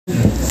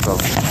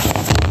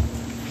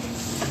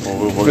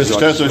Chris,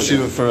 shout out to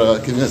Shiva for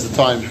giving us the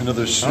time.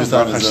 Another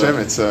Hashem,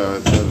 it's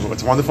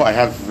wonderful. I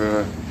have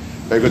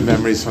very good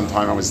memories from the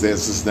time I was there in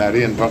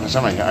Cincinnati, and Baruch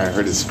Hashem, I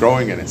heard it's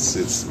growing, and it's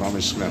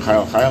mamish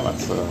chayal chayal.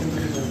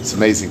 It's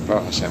amazing,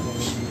 Baruch Hashem.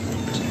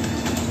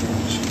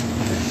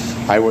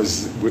 I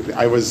was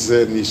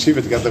in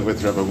yeshiva together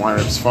with Rabbi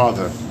Weinreb's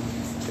father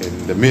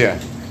in the Mir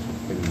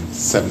in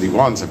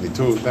 71,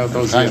 72.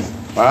 Those years.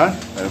 What?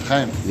 Reb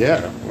Chaim.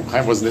 Yeah, Reb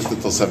Chaim wasn't lived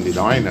until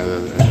 79. So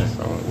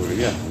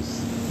yeah.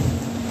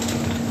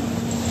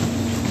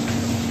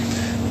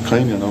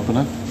 Chaim, you want to open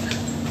up?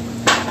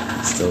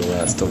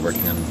 Still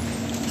working on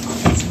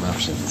some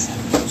options.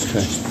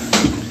 Okay.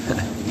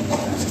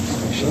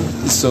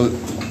 So,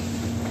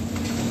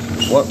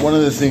 one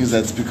of the things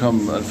that's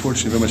become,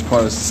 unfortunately, very much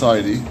part of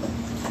society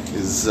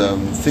is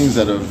things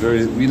that are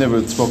we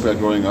never spoke about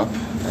growing up,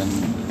 and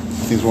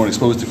things we weren't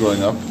exposed to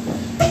growing up.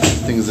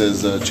 Things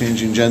as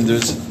changing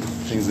genders,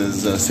 things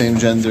as same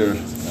gender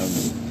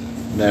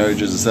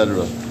marriages,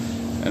 etc.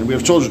 And we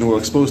have children who are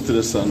exposed to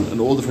this on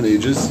all different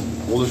ages,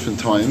 all different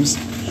times,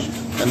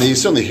 and they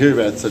certainly hear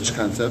about such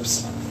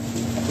concepts.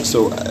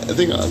 So I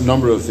think a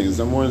number of things.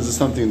 Number one, is this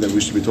something that we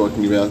should be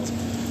talking about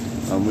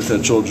with our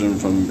children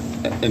from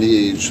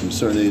any age, from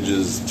certain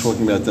ages,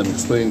 talking about them,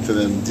 explaining to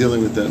them,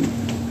 dealing with them.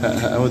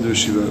 How would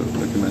Yeshiva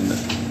recommend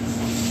that?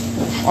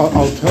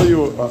 I'll tell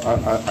you,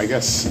 I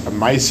guess, a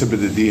ma'aser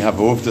b'didi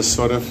havov, this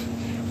sort of,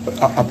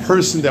 a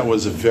person that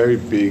was a very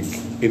big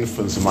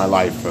influence in my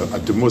life, a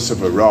demus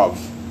of a Rav,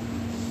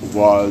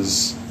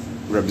 was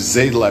Reb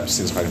Zedel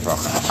Epstein's Chayei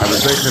Bracha. I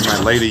was very in my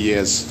later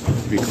years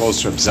to be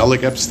close to Reb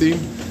Zelig Epstein,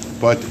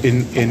 but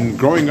in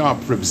growing up,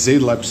 Reb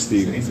Zedel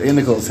Epstein.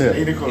 Einikol here.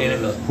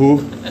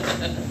 Who?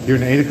 You're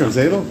an Einikol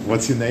Zedel?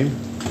 What's your name?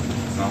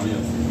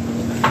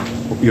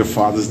 Your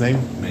father's name?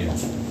 Meir.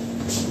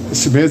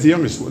 So Meir's the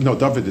youngest one. No,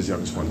 David is the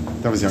youngest one.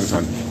 David's the youngest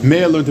one.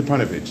 Meir learned to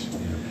Panovich.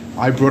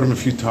 I brought him a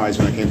few ties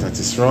when I came to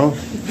Yisrael,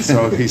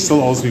 so he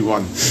still owes me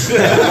one.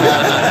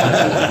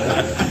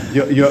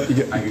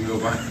 I can go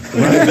back.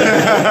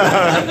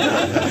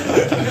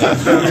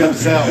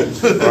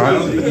 I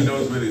don't think he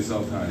knows where they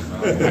sell ties.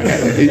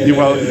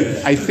 Well,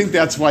 I think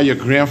that's why your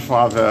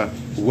grandfather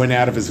went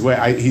out of his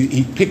way.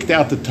 He picked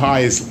out the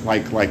ties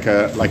like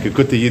a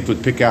good Yid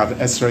would pick out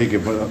Esrei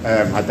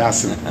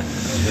Hadassim.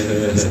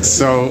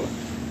 So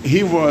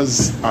he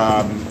was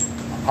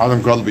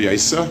Adam Gadol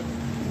B'Yoseh.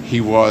 He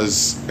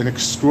was an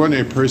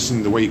extraordinary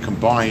person the way he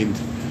combined.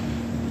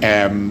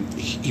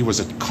 He was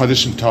a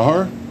Kaddish and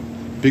Tahar,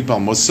 big Bal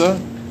Musa,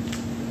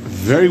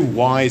 very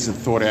wise and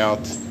thought out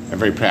and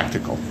very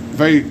practical.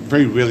 Very,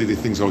 very really the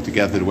things go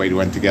together the way they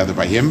went together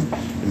by him.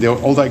 And the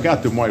older I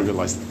got, the more I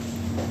realized it.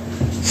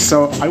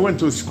 So I went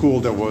to a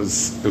school it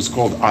was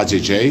called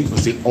RJJ. It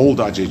was the old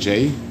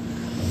RJJ.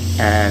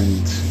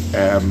 And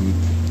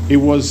it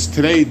was,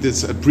 today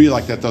there's a breed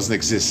like that doesn't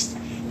exist.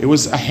 It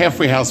was a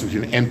halfway house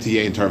between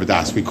MTA and Torah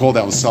Vodaas. We called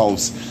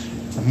ourselves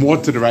more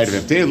to the right of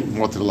MTA,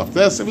 more to the left of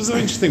this. It was an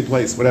interesting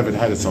place, whatever, it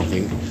had its own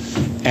thing.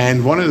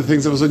 And one of the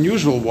things that was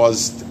unusual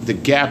was the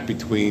gap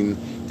between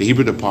the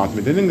Hebrew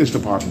department and the English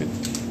department.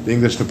 The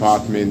English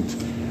department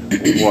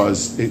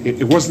was,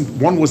 it wasn't,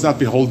 one was not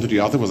beholden to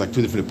the other, it was like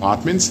two different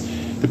departments.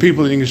 The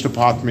people in the English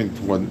department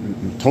were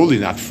totally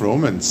not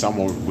from, and some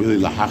were really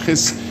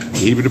lahachis. The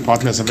Hebrew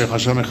department has some very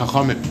chasham and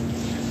chachamim.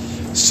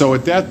 So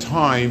at that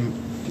time,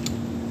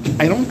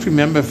 I don't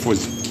remember if it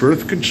was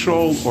birth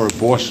control or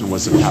abortion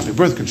was a topic.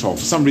 Birth control,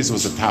 for some reason,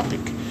 was a topic.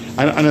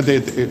 I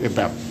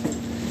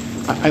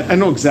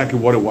know exactly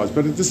what it was,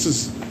 but this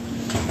is...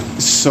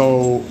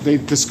 So they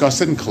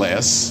discussed it in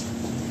class,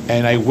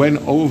 and I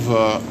went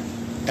over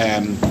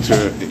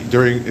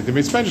during the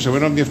mitzvah. I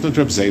went over to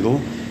Reb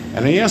Zedel,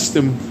 and I asked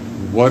him,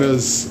 what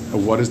does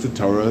the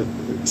Torah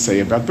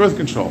say about birth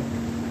control?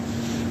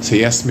 So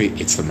he asked me,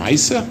 it's the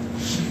Maisa?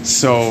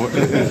 So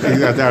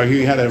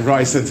he had a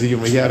dry sense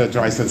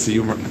of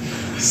humor.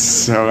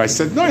 So I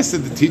said, no,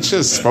 the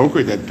teacher spoke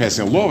with that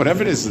passing a law,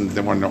 whatever it is, and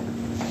they want to know.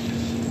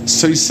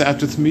 So he sat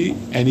with me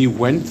and he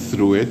went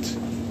through it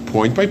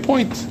point by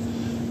point.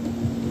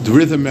 The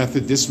rhythm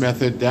method, this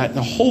method, that,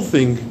 the whole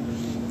thing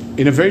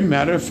in a very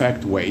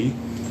matter-of-fact way.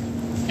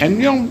 And,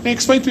 they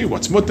explained to me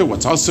what's mutter,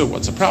 what's also,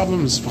 what's the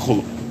problems,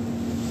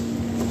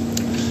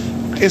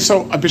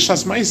 so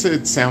B'Shas Ma'aseh,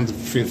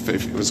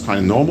 it was kind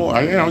of normal,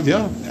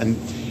 And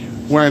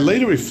when I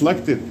later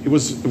reflected, it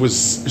was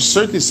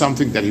certainly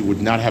something that he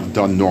would not have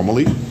done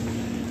normally.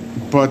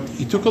 But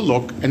he took a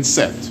look and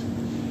said,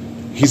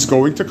 he's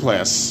going to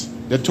class,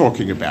 they're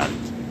talking about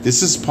it.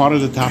 This is part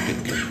of the topic.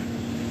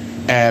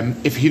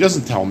 If he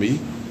doesn't tell me,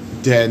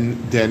 then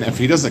if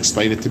he doesn't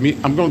explain it to me,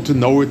 I'm going to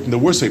know it in the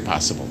worst way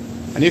possible.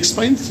 And he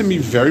explained it to me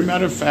very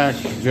matter of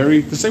fact,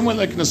 the same way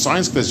like in a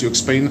science class you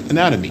explain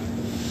anatomy.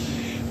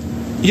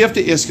 You have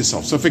to ask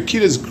yourself. So if a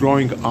kid is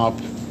growing up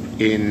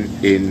in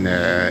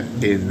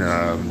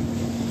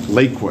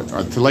Lakewood,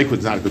 to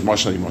Lakewood's not a good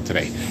marshal anymore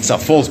today.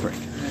 South Fallsburg,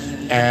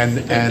 and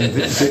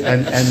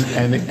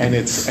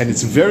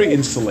it's very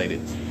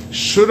insulated.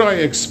 Should I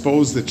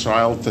expose the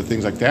child to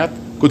things like that?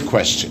 Good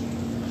question.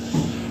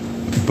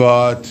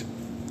 But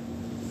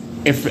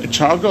if a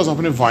child grows up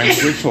in an environment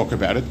where we talk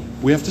about it,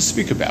 we have to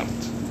speak about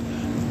it.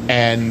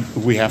 And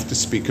we have to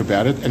speak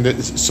about it.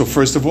 And so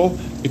first of all,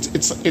 it's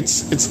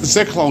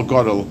Zeklal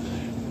Gadol.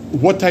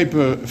 What type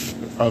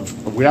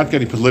of, without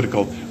getting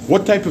political,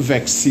 what type of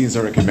vaccines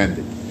are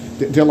recommended?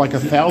 There are like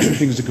 1,000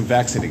 things you can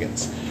vaccinate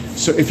against.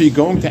 So if you're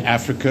going to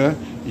Africa,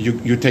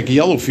 you take a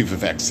yellow fever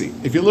vaccine.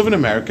 If you live in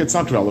America, it's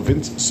not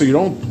relevant. So you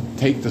don't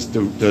take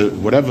the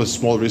whatever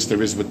small risk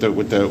there is with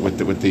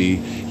the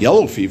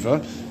yellow fever.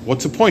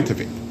 What's the point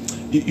of it?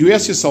 You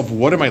ask yourself,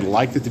 what am I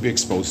likely to be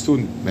exposed to,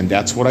 and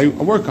that's what I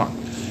work on.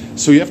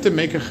 So you have to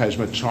make a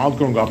cheshbon, a child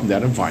growing up in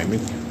that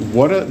environment.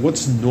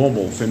 What's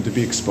normal for him to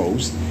be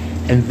exposed,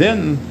 and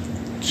then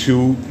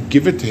to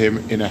give it to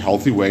him in a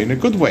healthy way, in a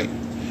good way.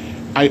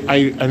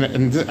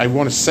 I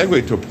want to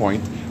segue to a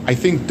point. I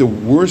think the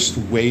worst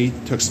way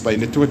to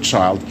explain it to a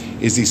child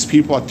is these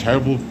people are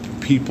terrible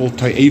people,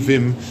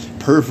 ta'evim,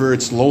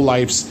 perverts,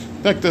 lowlifes,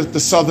 like the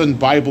Southern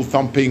Bible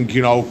thumping,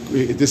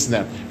 this and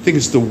that. I think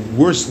it's the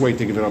worst way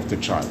to give it up to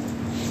a child.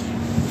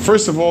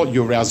 First of all,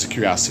 you arouse the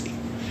curiosity.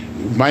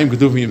 Mayim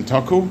geduvim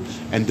taku,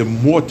 and the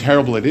more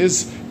terrible it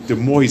is, the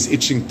more he's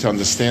itching to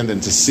understand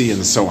and to see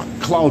and so on.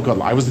 Klal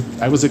Gadol. I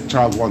was a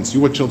child once.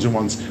 You were children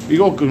once. We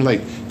all can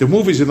relate. The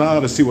movies you're not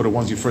allowed to see were the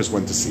ones you first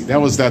went to see.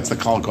 That's the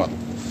Klal Gadol.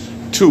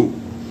 2,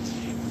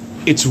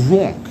 it's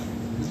wrong.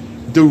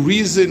 The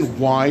reason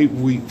why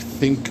we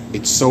think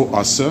it's so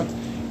asa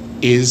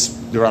is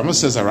the Rambam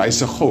says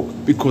araisa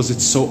chok, because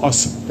it's so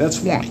asa. That's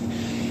why.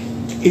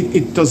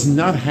 It does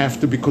not have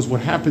to, because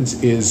what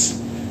happens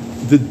is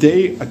the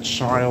day a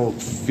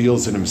child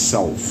feels in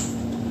himself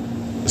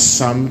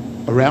some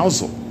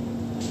arousal,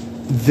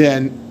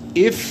 then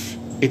if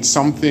it's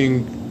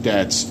something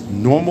that's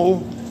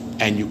normal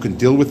and you can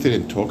deal with it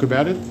and talk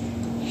about it,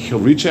 he'll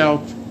reach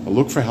out, he'll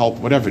look for help,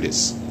 whatever it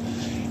is.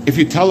 If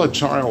you tell a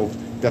child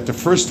that the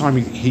first time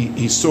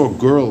he saw a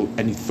girl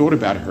and he thought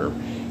about her,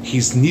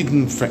 he's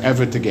needing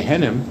forever to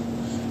Gehenim,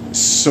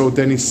 so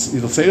then he'll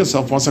say to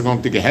himself, once I'm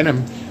going to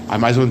Gehenim, I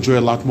might as well enjoy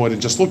a lot more than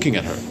just looking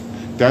at her.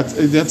 That's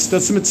the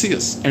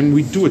Metzias. And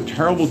we do a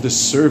terrible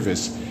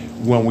disservice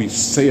when we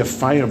say a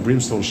fire and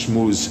brimstone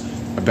shmooze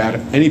about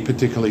any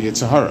particular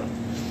Yetzer Hara.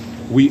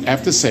 We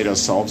have to say to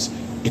ourselves,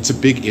 it's a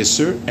big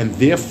Isser, and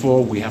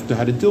therefore we have to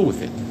how to deal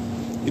with it.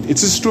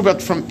 It's just true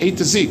about from A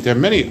to Z. There are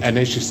many, and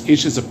Ish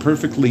is a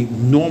perfectly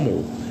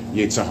normal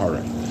Yetzer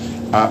Hara.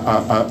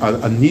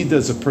 A Nida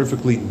is a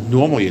perfectly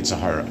normal Yetzer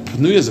Hara.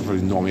 Pnuya is a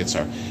perfectly normal Yetzer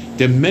Hara.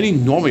 There are many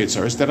normal Yetzer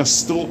Haras that are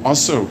still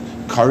also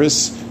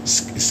Karis,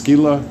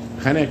 Skila,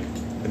 Chenek,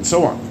 and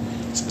so on.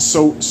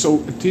 So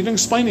to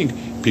explaining,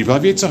 people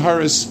have Yetzer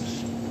Haras.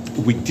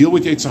 We deal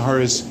with Yetzer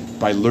Haras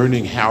by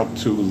learning how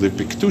to live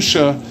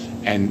b'kedusha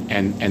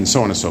and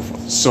so on and so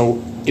forth.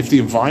 So if the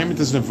environment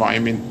is an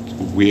environment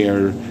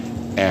where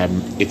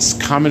it's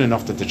common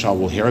enough that the child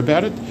will hear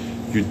about it,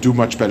 you do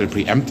much better to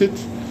preempt it.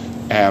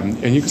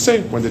 And you can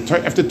say, when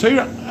if the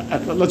Torah,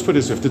 let's put it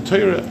this way, if the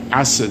Torah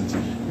acid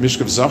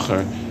mishkav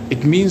zachar,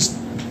 it means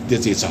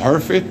that it's a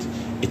harfit,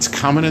 it's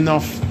common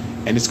enough,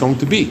 and it's going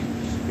to be.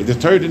 If the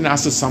Torah didn't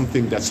ask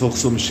something that's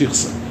hilchsil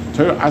mashichsa,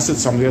 Torah asked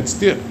something that's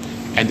there.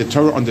 And the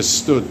Torah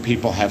understood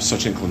people have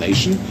such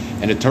inclination,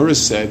 and the Torah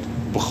said,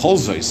 b'chol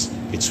zos,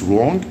 it's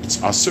wrong, it's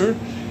asur,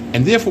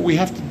 and therefore we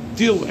have to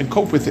deal and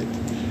cope with it.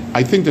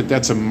 I think that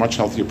that's a much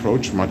healthier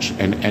approach, and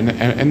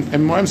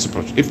Mohamed's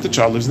approach, if the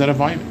child lives in that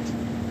environment.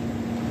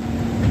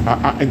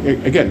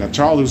 Again, a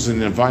child who's in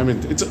an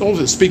environment, it's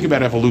also speaking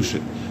about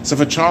evolution. So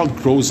if a child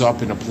grows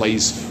up in a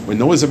place where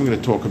no one's ever going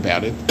to talk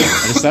about it, and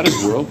it's not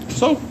his world,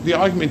 so the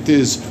argument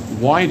is,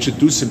 why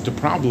introduce him to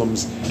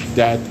problems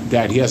that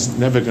he is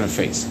never going to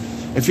face?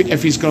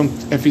 If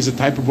he's a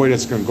type of boy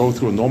that's going to go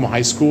through a normal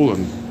high school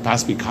and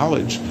possibly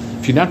college,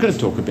 if you're not going to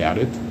talk about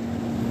it,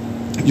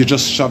 you're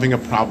just shoving a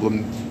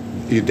problem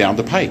down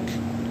the pike,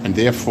 and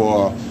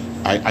therefore,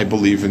 I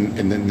believe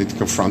in the need to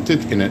confront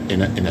it in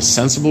a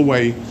sensible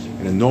way,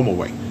 in a normal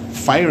way.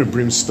 Fire and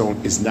brimstone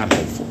is not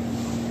helpful.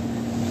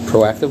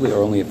 Proactively,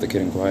 or only if the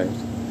kid inquires?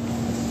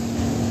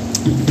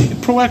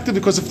 Proactive,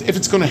 because if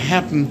it's going to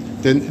happen,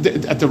 then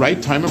at the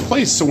right time and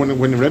place. So when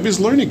the Rebbe is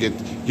learning it,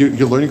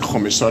 you're learning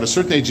Chumash. So at a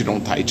certain age you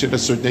don't teach it. At a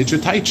certain age you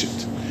teach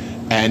it,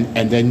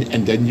 and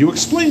then you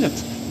explain it.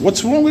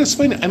 What's wrong with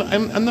explaining it? And I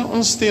don't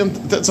understand.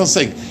 That's what I'm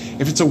saying.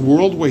 If it's a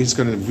world where he's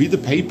going to read the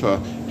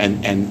paper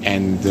and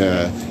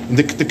the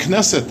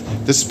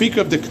Knesset, the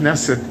speaker of the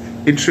Knesset,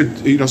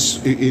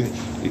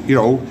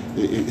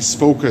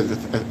 spoke.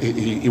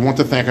 He wanted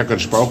to thank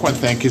HaKadosh Baruch Hu and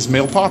thank his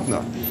male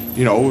partner.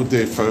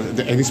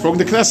 And he spoke in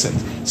the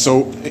Knesset.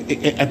 So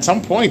at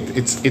some point,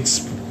 it's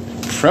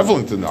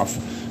prevalent enough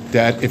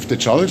that if the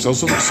child is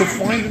also so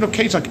fine in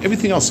occasion, like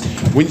everything else,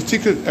 when you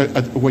take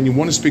when you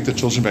want to speak to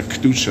children about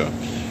kedusha,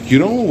 you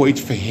don't wait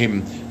for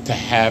him to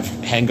have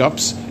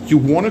hang-ups. You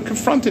want to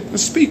confront it and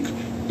speak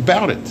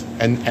about it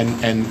and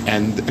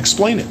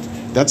explain it.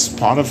 That's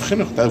part of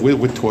chinuch. That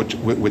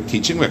we're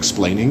teaching, we're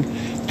explaining,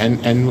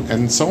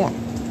 and so on.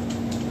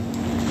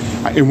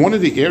 In one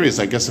of the areas,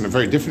 I guess, in a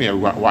very different area,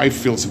 why I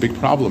feel it's a big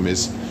problem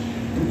is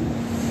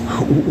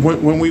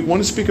when we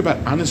want to speak about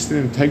honesty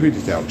and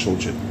integrity to our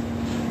children,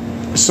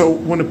 so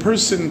when a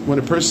person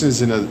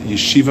is in a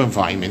yeshiva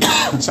environment,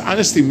 so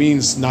honesty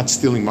means not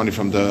stealing money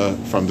from the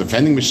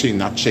vending machine,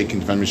 not shaking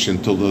the vending machine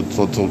until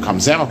it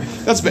comes out.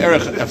 That's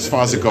be'erech as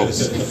far as it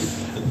goes.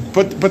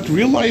 But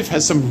real life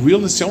has some real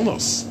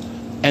nisyonos,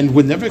 and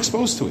we're never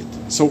exposed to it.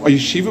 So a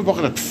yeshiva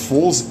bacher that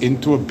falls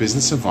into a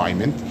business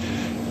environment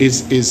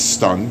is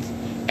stunned,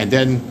 and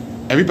then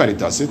everybody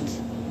does it.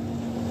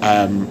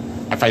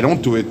 If I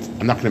don't do it,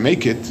 I'm not going to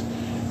make it.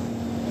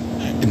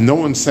 No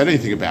one said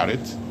anything about it.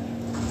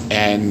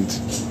 And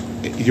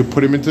you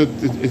put him into,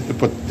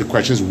 but the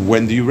question is,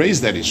 when do you raise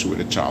that issue with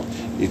a child?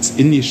 It's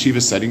in the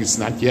yeshiva setting, it's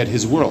not yet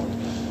his world.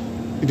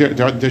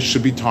 There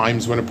should be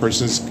times when a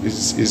person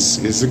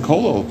is in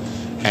kolol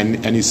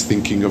and he's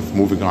thinking of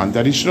moving on,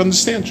 that he should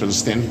understand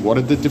what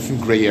are the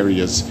different gray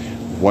areas,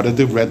 what are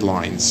the red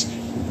lines,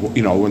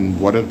 and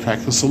what are the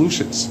practical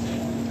solutions.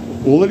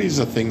 All of these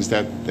are things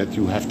that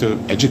you have to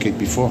educate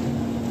before.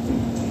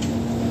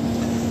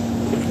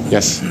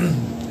 Yes?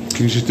 Can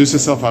you introduce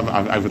yourself?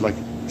 I would like...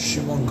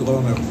 Shimon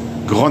Groner.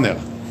 Groner.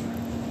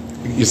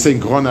 You're saying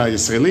Groner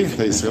Israeli?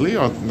 The Israeli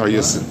or no?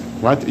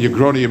 What? You're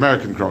Groner,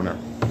 American Groner.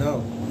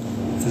 No,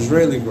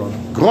 Israeli Groner.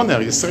 Groner,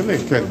 Israeli.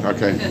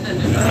 Okay.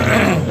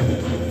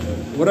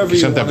 Whatever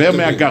you want כשאתה מדבר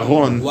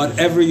מהגרון,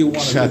 whatever you want to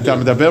כשאתה do.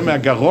 מדבר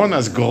מהגרון,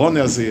 אז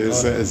גרונר זה...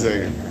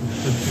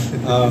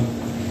 I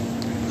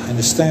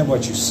understand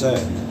what you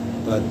said,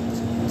 but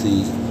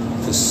the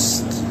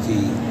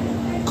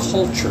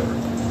culture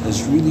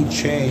has really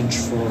changed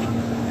for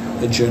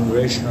a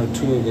generation or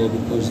two ago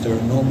because there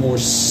are no more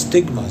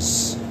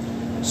stigmas.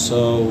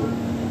 So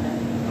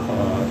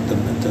the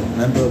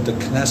member of the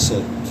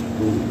Knesset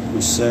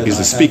who said... He's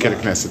the speaker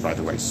of the Knesset, by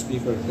the way.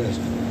 Speaker of the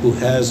Knesset, who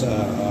has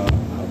a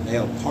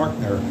male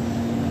partner.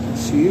 A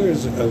few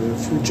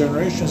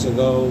generations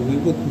ago, we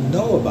wouldn't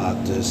know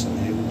about this. I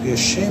mean, it would be a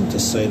shame to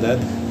say that.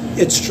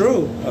 It's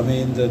true. I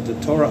mean, the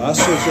Torah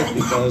assures it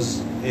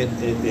because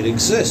it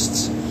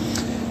exists.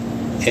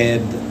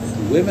 And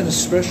women,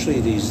 especially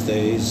these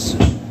days,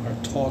 are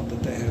taught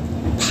that they have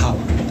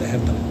power. They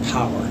have the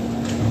power.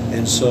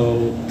 And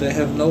so they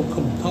have no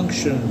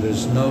compunction.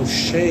 There's no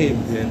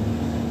shame in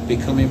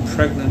becoming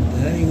pregnant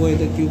in any way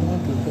that you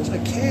want to, because I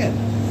can.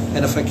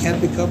 And if I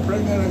can't become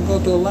pregnant, I go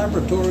to a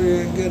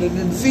laboratory and get an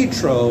in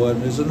vitro,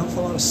 and there's an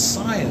awful lot of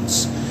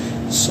science.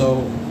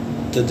 So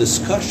the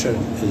discussion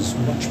is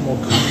much more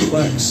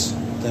complex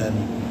than...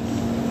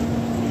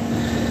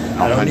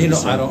 I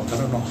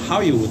don't know how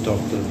you would talk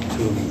to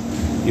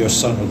your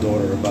son or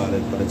daughter about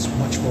it, but it's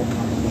much more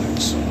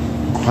complex.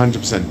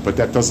 100%, but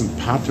that doesn't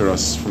pater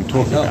us from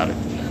talking No. about it.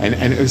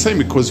 And it's saying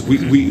because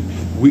we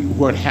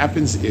what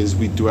happens is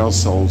we do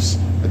ourselves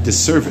a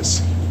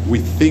disservice. We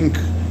think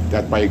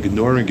that by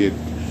ignoring it,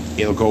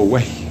 it'll go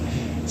away.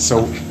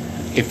 So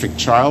if a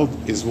child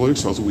is well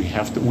exposed, we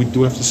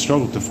do have to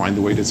struggle to find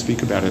a way to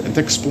speak about it and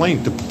to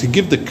explain, to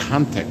give the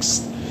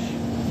context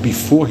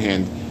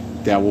beforehand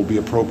that will be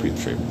appropriate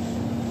for him.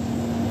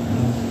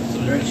 So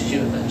Nurse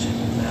Shiva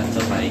mentioned not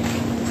to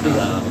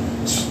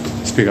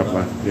Speak up,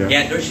 man.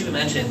 yeah, Nurse Shiva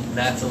mentioned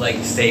not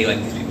to say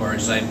these people are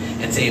inside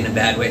and say it in a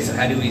bad way. So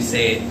how do we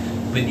say it?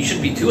 But you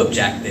shouldn't be too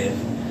objective.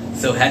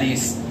 So how do you?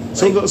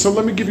 So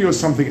let me give you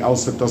something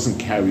else that doesn't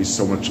carry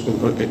so much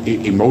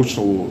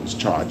emotional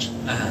charge.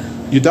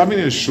 You're davening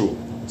in a shul.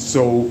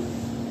 So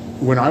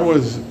when I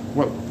was,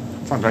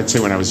 I'd say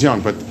when I was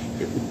young, but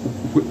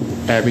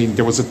I mean,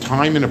 there was a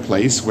time and a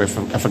place where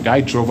if a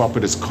guy drove up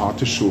with his car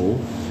to shul,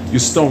 you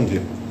stoned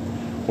him,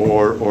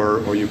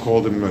 or you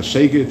called him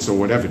shegitz or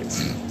whatever it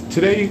is.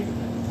 Today,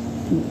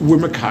 we're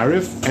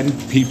makarev, and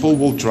people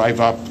will drive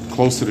up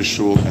close to the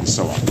shul and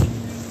so on.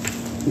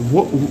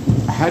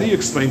 How do you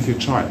explain to your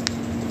child?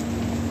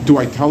 Do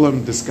I tell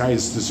him this guy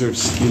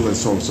deserves skill and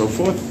so on and so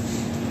forth?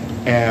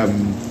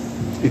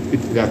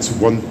 That's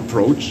one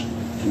approach.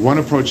 One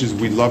approach is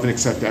we love and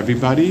accept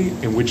everybody,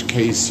 in which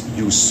case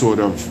you sort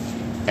of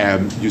fudge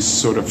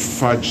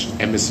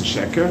emes and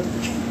sheker.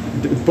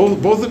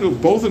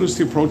 Both of those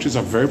two approaches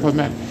are very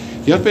problematic.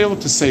 You have to be able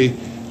to say,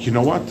 you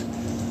know what?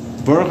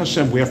 Baruch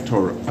Hashem, we have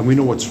Torah, and we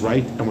know what's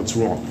right and what's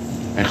wrong.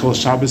 And Chil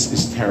Shabbos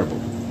is terrible.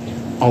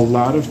 A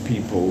lot of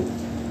people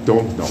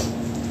don't know.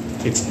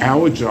 It's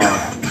our job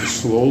to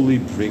slowly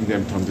bring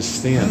them to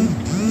understand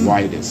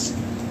why it is.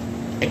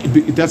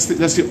 That's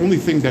the only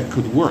thing that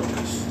could work.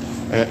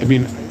 I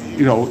mean,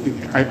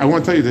 I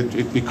want to tell you that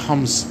it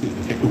becomes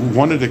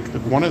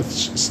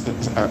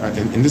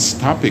in this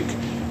topic,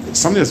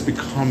 something that's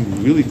become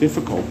really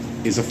difficult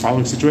is the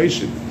following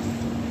situation.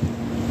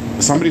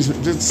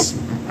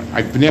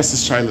 I've been asked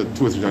this child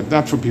 2 or 3 times,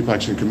 not from people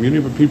actually in the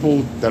community, but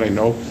people that I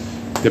know.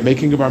 They're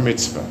making a bar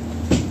mitzvah.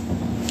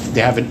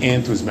 They have an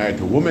aunt who's married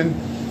to a woman,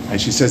 and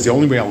she says the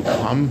only way I'll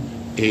come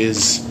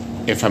is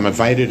if I'm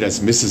invited as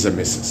Mrs. or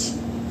Mrs.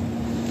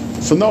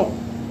 So no,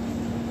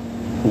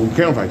 we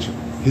can't invite you.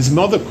 His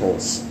mother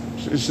calls.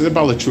 She's a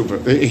Baal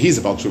Tshuva. He's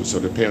a Baal Tshuva, so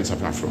the parents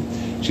have not from.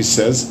 She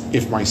says,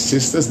 if my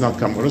sister's not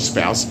coming with a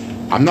spouse,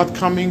 I'm not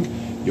coming,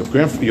 your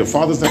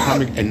father's not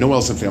coming, and no one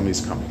else in the family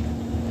is coming.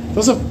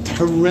 Those are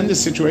horrendous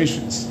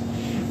situations.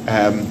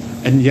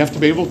 And you have to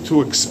be able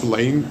to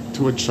explain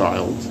to a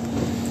child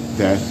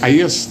that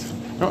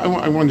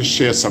I want to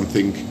share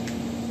something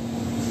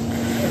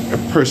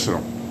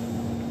personal.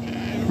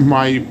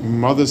 My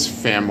mother's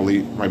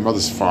family, my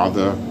mother's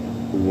father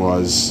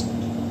was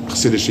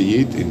Hasidic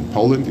Yid in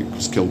Poland. He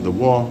was killed in the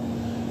war.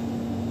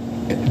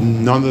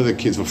 None of the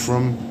kids were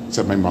from,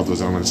 except my mother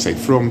was, I'm going to say,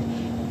 from.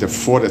 The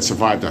four that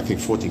survived, I think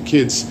 14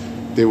 kids,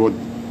 they were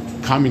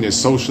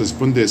communist, socialist,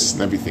 Bundes,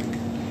 and everything.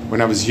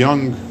 When I was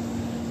young,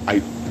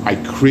 I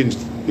cringed.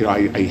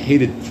 I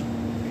hated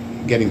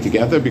getting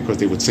together because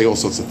they would say all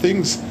sorts of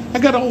things. I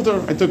got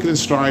older, I took it in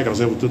stride. I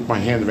was able to put my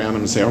hand around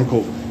them and say,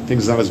 "Uncle,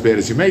 things are not as bad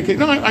as you make it."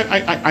 No,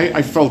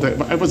 I felt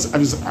that I was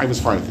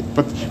fine with it.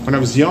 But when I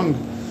was young,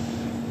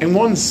 and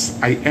once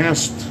I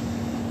asked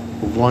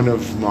one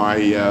of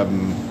my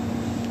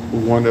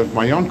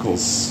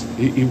uncles.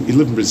 He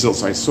lived in Brazil,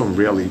 so I saw him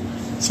rarely.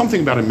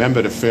 Something about a member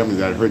of the family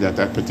that I heard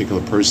that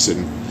particular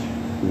person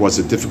was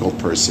a difficult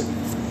person.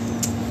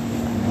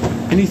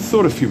 And he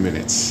thought a few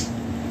minutes,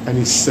 and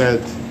he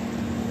said,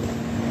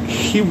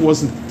 he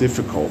wasn't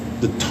difficult,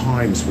 the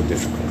times were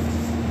difficult.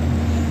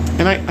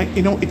 And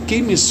it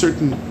gave me a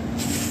certain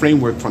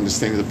framework for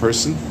understanding the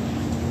person.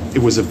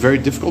 It was a very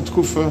difficult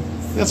kufa.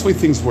 That's the way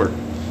things work.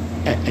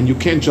 And you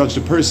can't judge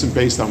the person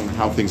based on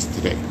how things are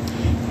today.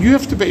 You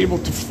have to be able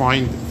to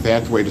find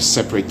that way to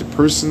separate the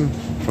person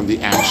from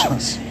the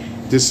actions.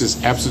 This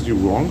is absolutely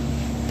wrong.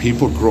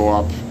 People grow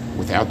up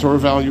without Torah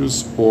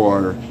values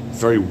or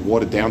very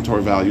watered down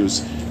Torah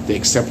values. They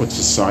accept what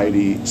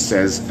society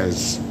says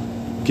as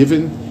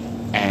given,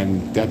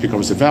 and that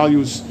becomes the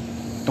values.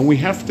 And we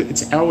have to,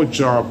 it's our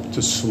job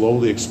to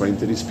slowly explain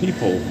to these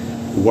people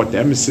what the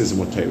emes is and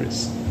what Torah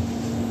is.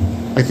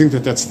 I think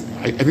that's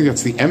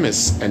the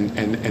emes,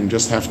 and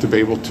just have to be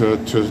able to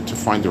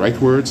find the right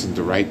words and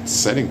the right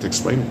setting to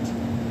explain it.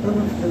 What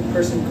about the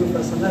person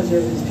kufa? Sometimes you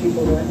have these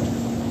people that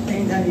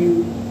anytime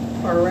you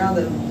are around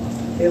them,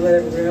 they let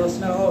everybody else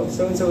know, oh,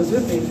 so-and-so is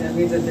with me. That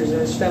means that there's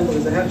a stempel,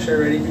 there's a hechsher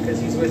already because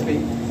he's with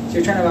me. So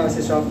you're trying to have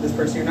a with this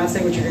person. You're not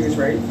saying what you're doing is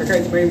right. You're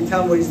trying to maybe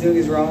tell him what he's doing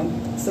is wrong,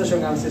 still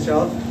showing out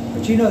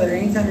but you know that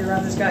anytime you're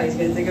around this guy, he's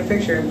going to take a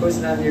picture and post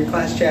it on your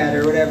class chat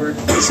or whatever.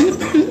 See,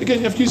 again,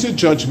 you have to use your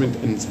judgment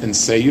and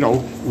say,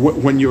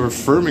 when you're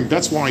affirming,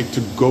 that's why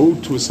to go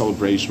to a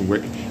celebration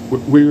where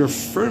we're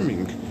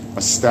affirming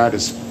a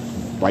status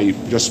by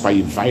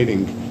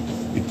inviting,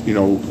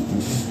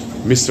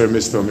 Mr. or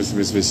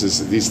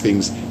Mrs., these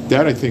things,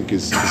 that I think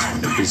is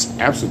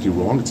absolutely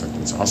wrong.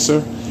 It's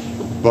usher.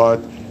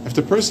 But if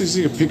the person is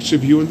seeing a picture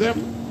of you and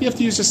them, you have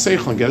to use your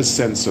seichel and get a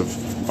sense of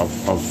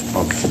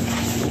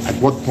at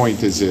what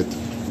point is it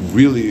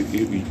really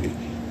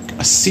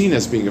seen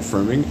as being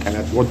affirming, and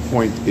at what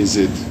point is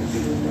it,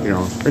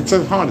 it's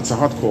a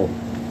hard call.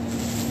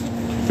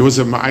 There was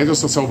I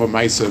also saw a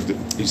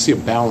ma'aser. You see a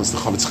balance. The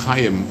Chavetz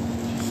Chaim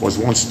was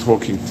once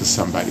talking to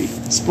somebody.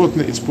 It's brought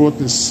in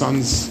his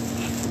son's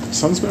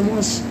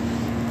memoirs.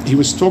 He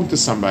was talking to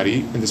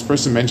somebody, and this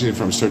person mentioned it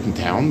from a certain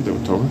town. They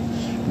were talking.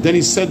 And then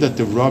he said that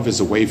the Rav is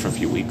away for a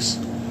few weeks.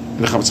 And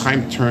the Chavetz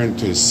Chaim turned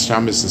to his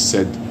shamus and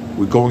said,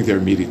 "We're going there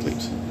immediately."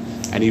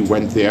 And he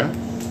went there,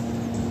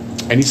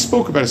 and he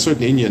spoke about a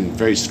certain Indian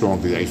very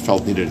strongly that he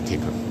felt needed a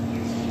tikkun.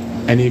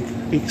 And he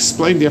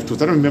explained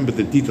afterwards, I don't remember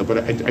the detail, but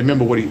I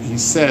remember what he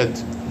said.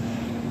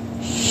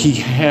 He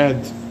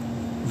had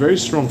very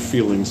strong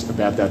feelings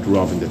about that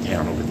Rav in the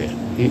town over there.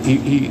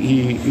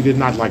 He did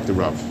not like the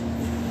Rav.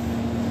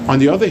 On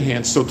the other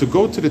hand, so to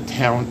go to the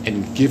town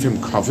and give him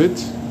kavod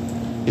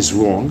is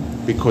wrong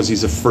because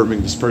he's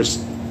affirming this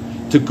person.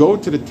 To go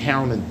to the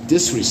town and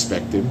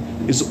disrespect him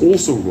is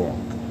also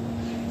wrong.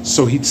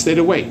 So he stayed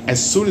away. As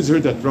soon as he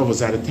heard that Rav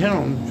was out of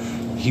town,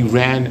 he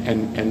ran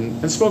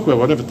and spoke about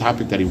whatever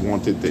topic that he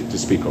wanted to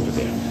speak over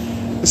there.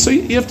 So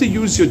you have to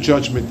use your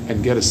judgment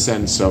and get a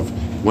sense of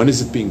when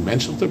is it being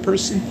mentioned to a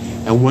person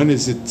and when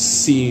is it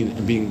seen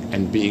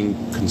and being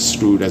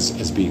construed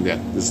as being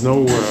that. There's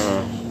no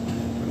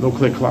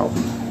clear cloud.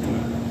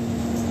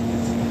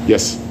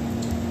 Yes?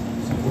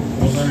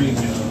 We're learning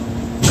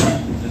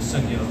the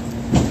sugya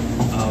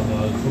of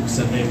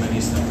Kuksaveh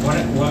Manista.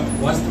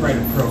 What's the right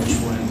approach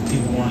when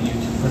people want you to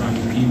put on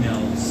your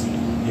emails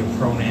your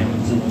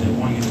pronouns, or they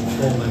want you to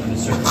call them in a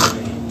certain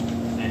way,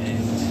 and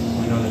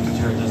we know that the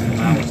Torah doesn't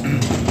allow us to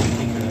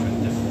think of them in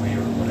a different way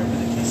or whatever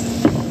the case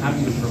is. How do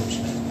you approach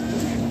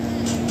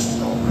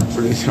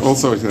that?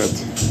 Also,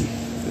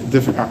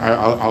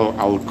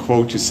 I'll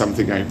quote you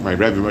something my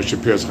Rebbe Moshe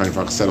Piers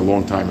said a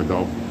long time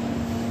ago.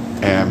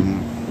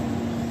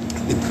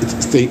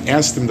 They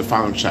asked him the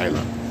following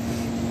shaila.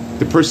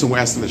 The person who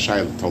asked him the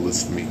shaila told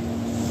this to me.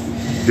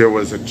 There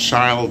was a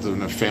child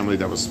in a family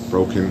that was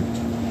broken,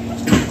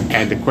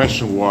 and the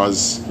question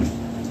was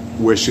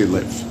where she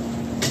lived.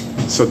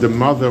 So the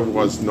mother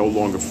was no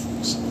longer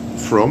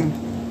from,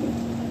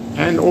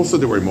 and also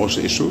there were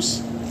emotional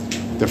issues.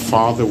 The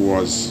father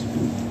was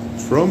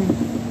from,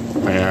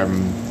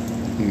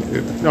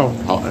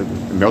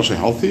 emotionally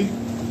healthy,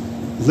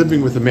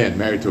 living with a man,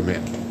 married to a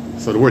man.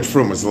 So the word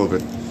from was a little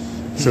bit.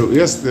 So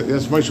yes,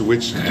 Moshe,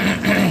 which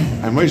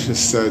and Moshe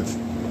said,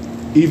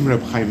 even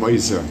Reb Chaim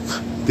Oizer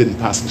didn't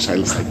pass in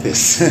shilas like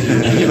this.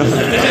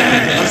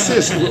 I'm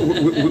serious.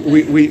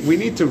 We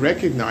need to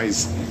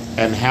recognize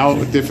and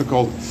how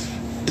difficult.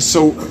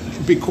 So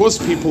because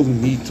people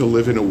need to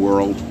live in a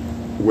world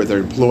where they're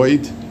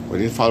employed, where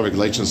they didn't follow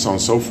regulations, so on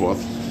and so forth.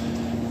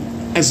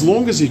 As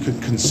long as you can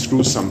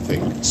construe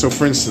something. So,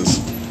 for instance,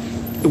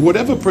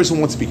 whatever person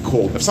wants to be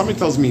called. If somebody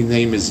tells me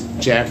name is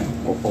Jack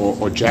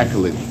or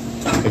Jacqueline,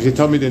 if you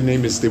tell me their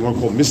name is, they want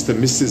to call Mr.,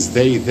 Mrs.,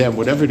 they, them,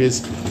 whatever it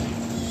is,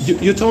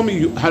 you tell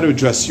me how to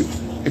address you.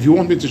 If you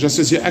want me to address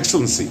you as Your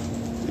Excellency,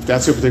 if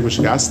that's your particular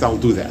shagast, I'll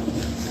do that.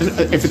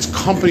 And if it's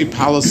company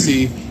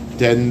policy,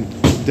 then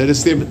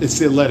it's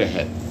their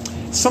letterhead.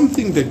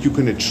 Something that you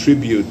can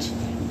attribute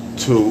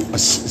to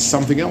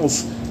something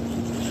else.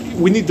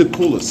 We need the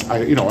coolest.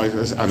 On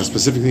a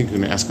specific thing, you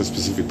can ask a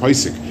specific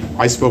paisik.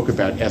 I spoke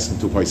about asking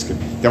two paisik.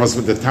 That was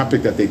the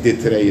topic that they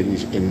did today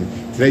in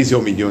today's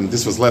Yom Yun.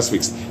 This was last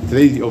week's.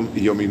 Today's Yom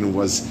Yun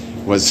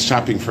was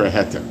shopping for a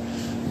heter.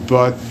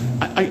 But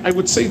I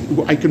would say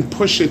I can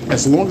push it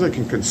as long as I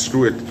can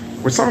construe it.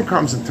 When someone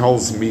comes and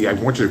tells me, I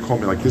want you to call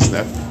me like this and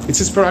that, it's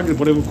his prerogative,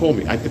 whatever you call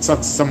me. It's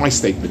not my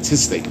statement, it's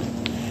his statement.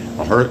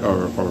 Or her,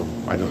 or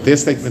I don't know, their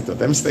statement, or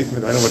them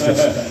statement, I don't know what it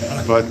is.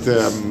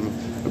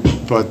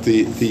 But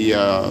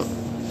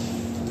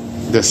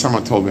there's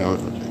someone told me,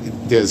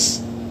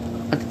 there's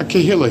a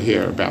kehillah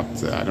here about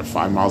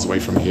 5 miles away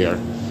from here,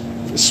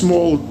 a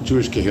small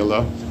Jewish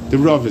kehillah. The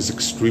Rav is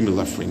extremely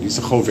left-wing. He's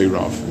a Chovei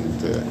Rav,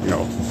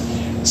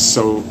 and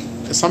so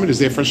somebody is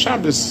there for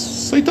Shabbos.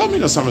 So he told me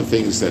some of the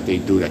things that they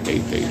do that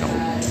they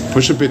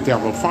push a bit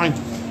down. Well, fine.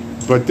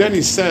 But then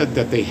he said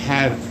that they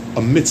had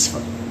a mitzvah.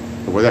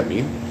 What does that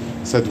mean?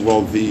 He said,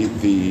 well,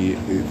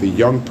 the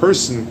young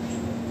person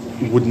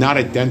would not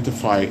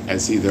identify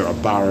as either a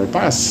bar or a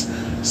bas,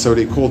 so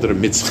they called it a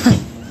mitzvah.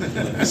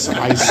 So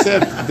I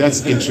said,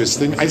 that's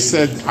interesting. I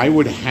said I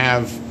would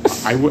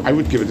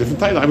give it a different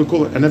title. I would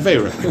call it an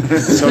avera.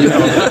 So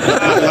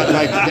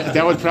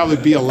that would probably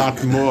be a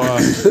lot more.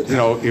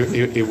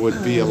 It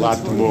would be a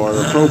lot more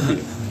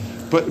appropriate.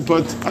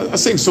 But I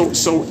was saying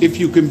so if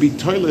you can be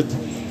toilet.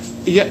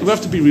 Yeah, we have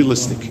to be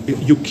realistic.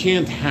 You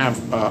can't have,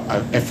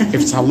 if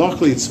it's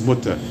halachically it's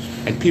mutter,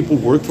 and people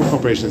work for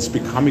corporations, it's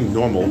becoming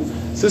normal.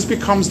 So this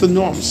becomes the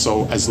norm.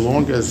 So as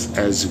long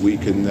as we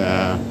can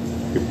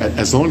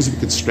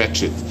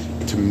stretch it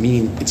to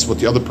mean it's what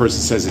the other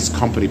person says is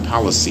company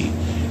policy,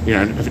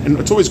 and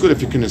it's always good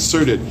if you can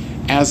insert it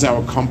as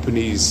our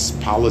company's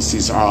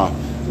policies are.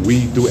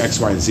 We do X,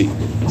 Y, and Z.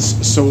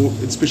 So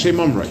it's b'shem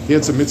mamrei. Here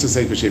it's a mitzvah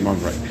say b'shem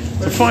mamrei.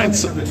 So fine.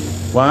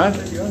 What?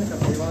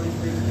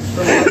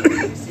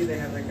 You see they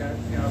have like a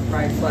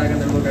pride flag on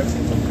their logo. I've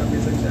seen some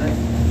companies like that,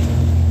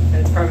 and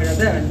it's probably not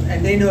them.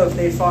 And they know if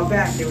they fought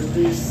back, they would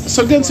lose.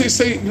 So then they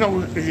say,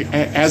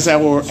 as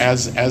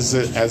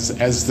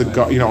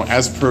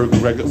per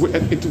regular.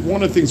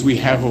 One of the things we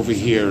have over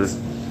here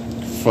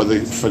for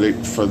the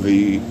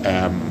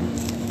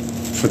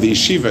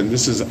yeshiva, and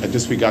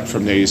this we got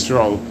from Ner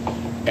Yisrael.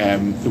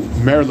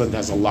 Maryland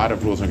has a lot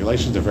of rules and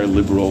regulations. They're very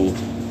liberal,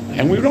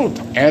 and we wrote,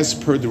 as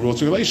per the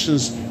rules and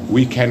regulations,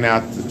 we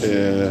cannot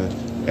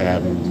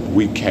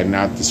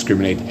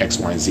discriminate X,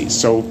 Y, and Z.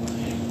 So,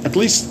 at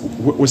least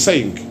we're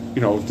saying,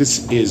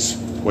 this is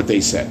what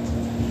they said.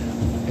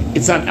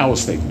 It's not our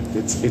statement.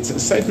 It's a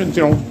statement,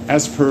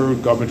 as per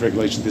government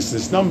regulation,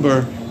 this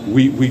number.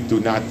 We do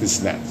not this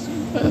and that.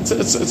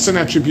 It's an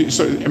attribute.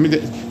 So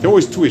there are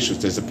always two issues.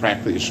 There's a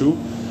practical issue,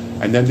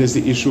 and then there's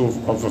the issue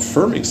of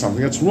affirming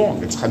something that's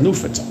wrong. It's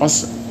hanuf, it's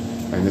awesome,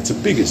 and it's a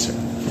big issue.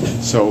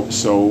 So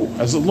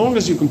as long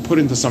as you can put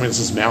into somebody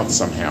else's mouth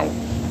somehow,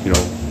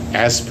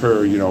 as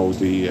per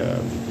the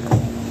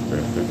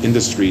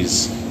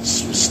industry's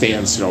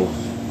stance, on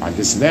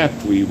this and that,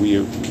 we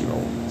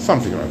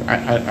something or other.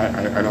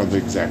 I don't know the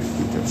exact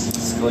details.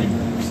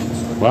 Disclaimer of some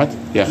sort. What?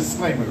 Yeah.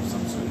 Disclaimer of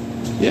some sort.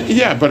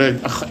 Yeah, but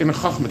in a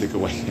chachmatic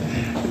way.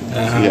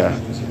 Yeah,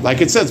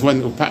 like it says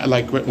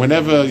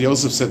whenever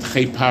Yosef said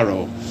Chei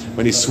Paro,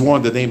 when he swore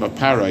the name of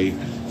Paro,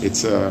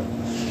 it's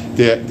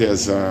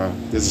there's a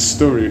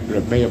story.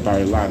 Reb Meir Bar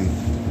Ilan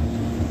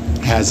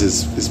has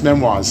his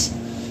memoirs.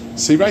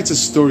 So he writes a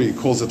story. He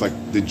calls it like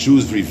the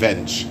Jews'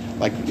 revenge.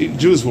 Like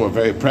Jews were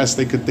very oppressed.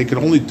 They can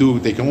only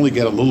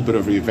get a little bit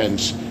of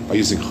revenge by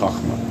using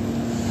chachma.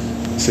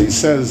 So he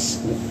says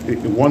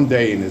one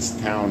day in his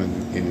town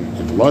in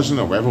Volozhin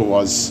or wherever it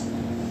was,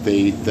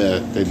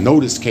 the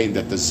notice came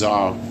that the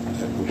Tsar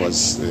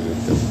was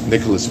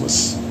Nicholas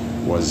was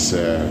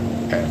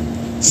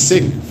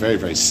sick, very,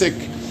 very sick,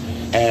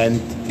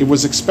 and it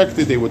was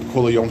expected they would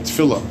call a Yom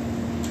Tefillah.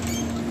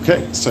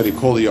 Okay, so they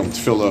called a Yom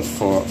Tefillah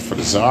for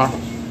the Tsar,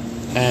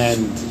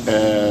 and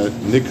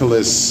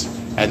Nicholas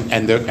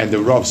and the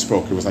Rav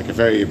spoke. It was like a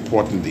very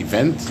important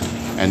event,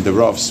 and the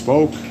Rav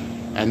spoke,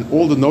 and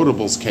all the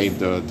notables came.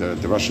 The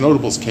Russian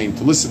notables came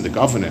to listen. The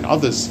governor and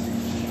others.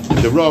 And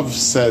the Rav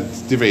said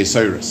Divrei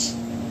Cyrus,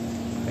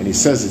 and it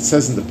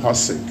says in the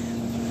pasuk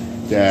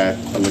that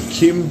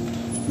Elokim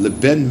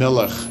leben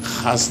melech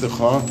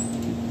chasdecha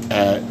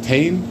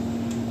Tain,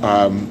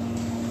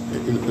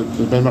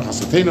 Ben Melech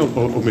Hasateinu,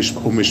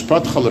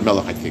 Umishpatcha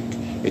leMelech, I think.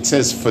 It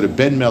says for the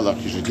Ben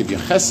Melech you should give your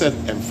Chesed,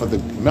 and for the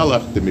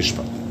Melech the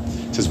Mishpat.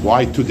 It says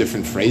why two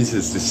different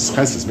phrases? This is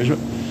Chesed, Mishpat.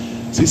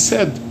 So he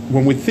said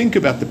when we think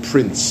about the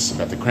prince,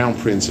 about the crown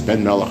prince,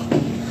 Ben Melech,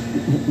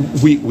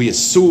 we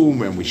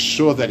assume and we're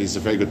sure that he's a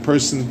very good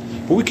person,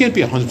 but we can't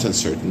be 100%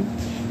 certain.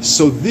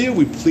 So there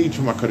we plead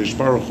from HaKadosh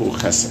Baruch Hu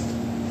Chesed.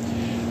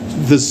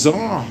 The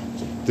Tsar,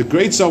 the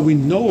great Tsar, we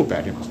know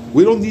about him.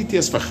 We don't need to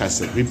ask for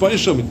Chesed. Rebbeinu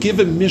Shalom, give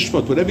him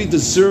Mishpat, whatever he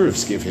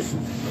deserves, give him.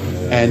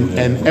 And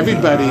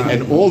everybody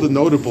and all the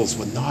notables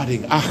were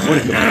nodding. Ah, what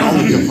a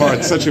good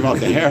part, such about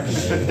the hair.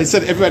 He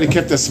said everybody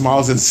kept their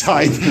smiles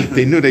inside.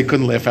 They knew they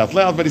couldn't laugh out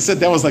loud, but he said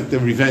that was like the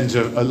revenge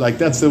of,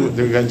 that's the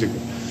revenge of.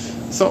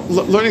 So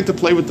learning to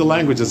play with the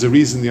language is a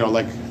reason,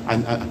 like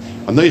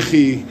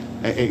Anoichi,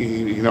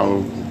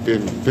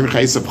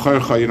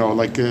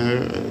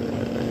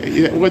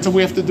 what do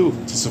we have to do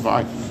to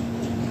survive?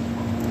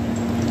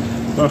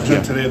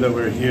 Yeah. Today that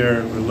we're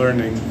here, we're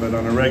learning, but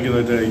on a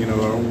regular day,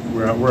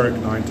 we're at work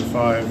 9 to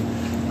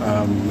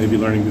 5, maybe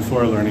learning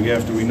before, learning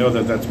after. We know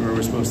that that's where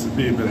we're supposed to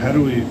be, but how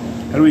do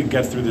we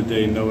get through the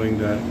day knowing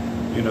that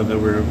that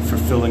we're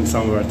fulfilling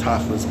some of our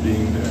tachlis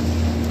being there?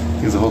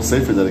 There's a whole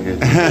sefer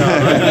dedicated.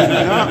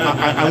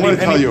 I want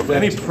to tell you.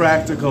 Any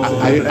practical.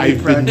 I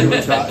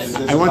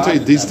want to tell you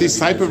these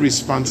type of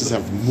responses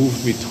have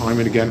moved me time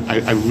and again.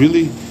 I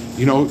really,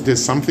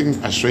 there's something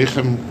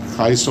Ashreichem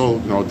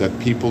Chaisol, that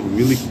people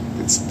really.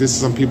 This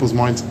is on people's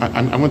minds.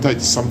 I want to tell you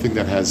something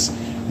that has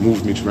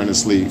moved me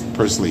tremendously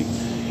personally.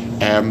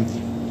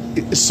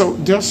 So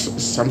there's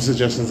some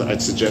suggestions.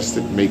 I'd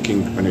suggested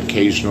making an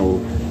occasional,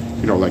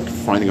 like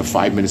finding a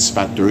 5-minute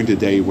spot during the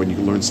day when you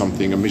learn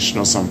something, a mission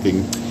or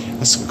something,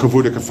 a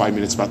kavudik, a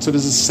 5-minute spot. So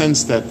there's a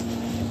sense that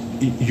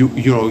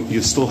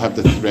you still have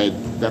the thread.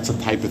 That's a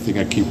type of thing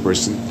I keep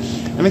person.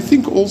 And I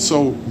think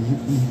also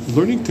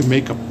learning to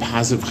make a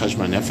positive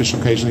cheshbon nefesh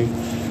occasionally.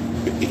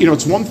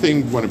 It's one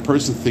thing when a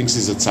person thinks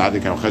he's a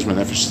tzaddik, our cheshbon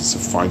nefesh is to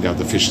find out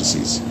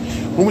deficiencies.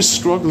 When we're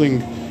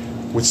struggling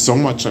with so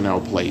much on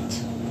our plate,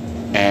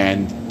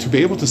 and to be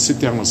able to sit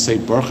down and say,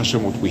 Baruch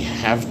Hashem, what we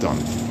have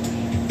done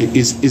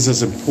is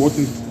as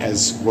important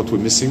as what we're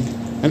missing.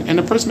 And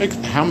a person makes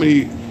how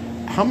many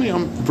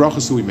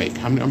brachas do we make?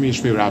 How many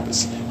Yishmei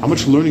Rabbis? How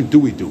much learning do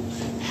we do?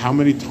 How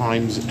many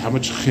times? How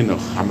much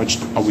chinuch? How much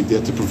are we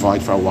there to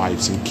provide for our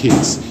wives and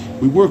kids?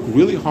 We work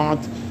really hard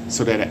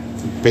so that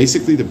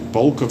basically the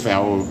bulk of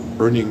our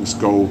earnings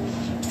go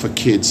for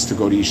kids to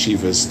go to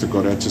yeshivas, to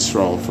go to Eretz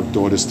Yisrael, for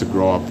daughters to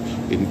grow up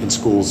in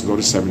schools, go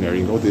to seminary,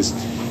 and go this.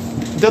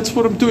 That's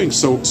what I'm doing.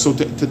 So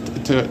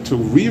to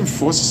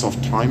reinforce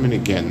yourself time and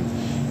again,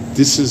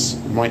 this is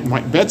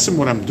my bets, and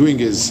what I'm doing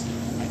is,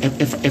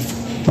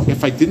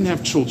 if I didn't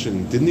have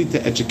children, didn't need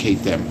to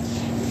educate them,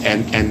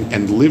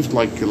 and lived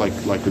like a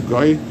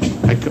guy,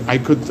 I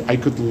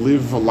could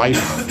live a life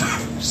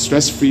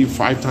stress-free,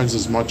 5 times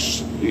as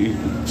much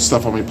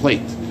stuff on my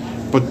plate.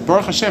 But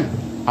Baruch Hashem,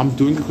 I'm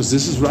doing it because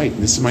this is right.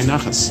 This is my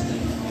nachas.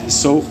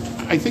 So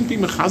I think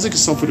being mechazik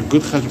yourself with a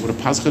good cheshbon, with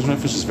a positive cheshbon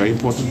nefesh is very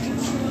important.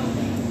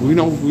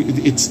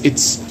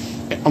 It's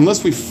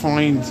unless we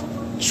find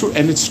true,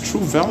 and it's true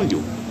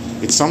value.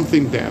 It's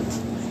something that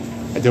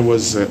there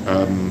was.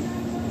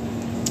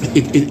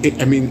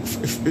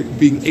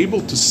 Being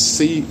able to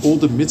see all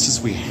the mitzvahs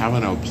we have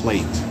on our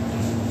plate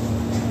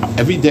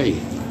every day,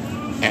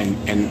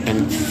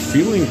 and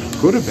feeling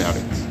good about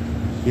it,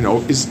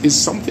 is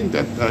something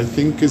that I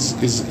think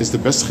is the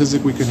best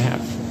chizik we can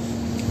have.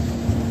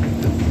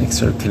 I think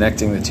sort of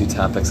connecting the two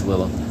topics a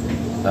little.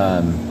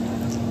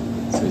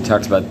 So we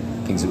talked about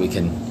things that we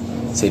can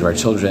say to our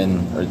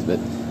children, but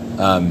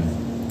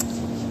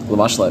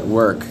Lamashal at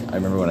work, I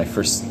remember when I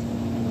first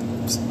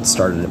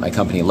started at my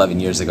company 11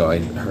 years ago, I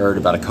heard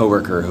about a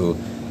coworker who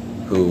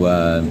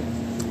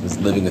was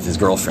living with his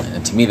girlfriend,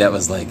 and to me that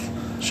was like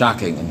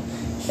shocking.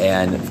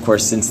 And of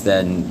course, since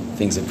then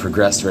things have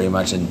progressed very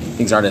much, and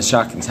things aren't as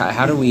shocking.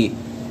 How do we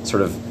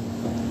sort of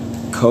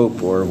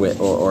cope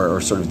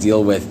or sort of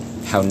deal with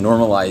how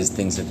normalized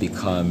things have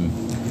become?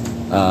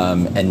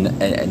 And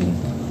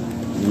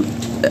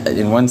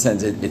in one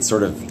sense, it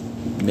sort of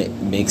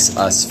makes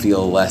us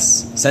feel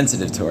less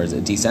sensitive towards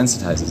it,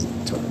 desensitizes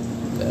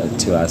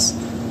to us,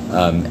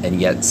 and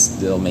yet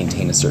still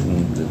maintain a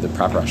certain the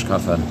proper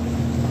hashkafa.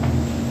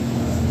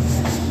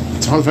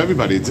 It's hard for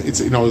everybody.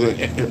 It's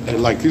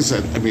like you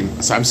said.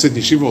 So I'm sitting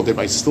in yeshiva all day,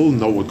 but I still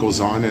know what goes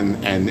on,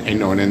 and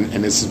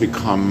this has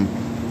become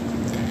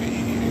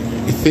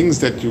things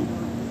that you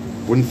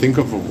wouldn't think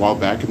of a while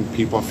back, and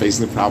people are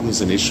facing the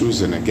problems and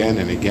issues, and again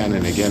and again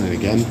and again and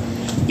again.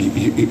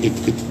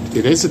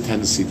 It is a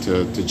tendency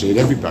to jade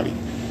everybody.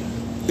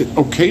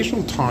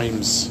 Occasional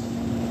times,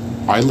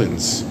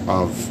 islands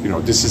of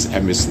this is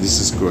emes, this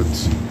is good,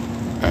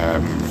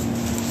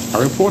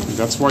 are important.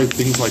 That's why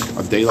things like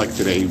a day like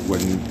today, when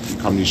you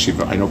come to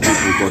yeshiva, I know people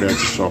who go there to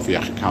Shrof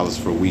Yachikalas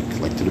for a week,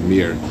 like to the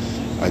Mir.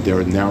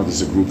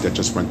 There's a group that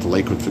just went to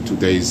Lakewood for 2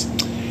 days.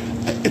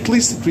 At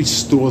least it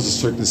restores a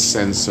certain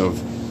sense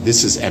of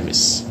this is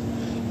emes.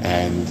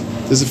 And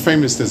there's a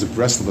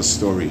Breslov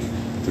story,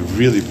 the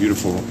really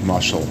beautiful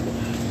mashal.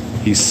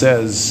 He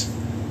says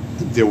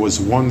there was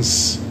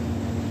once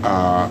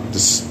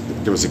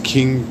there was a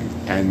king,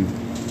 and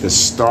the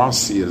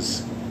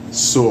starseers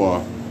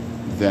saw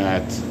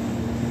that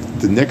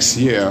the next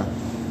year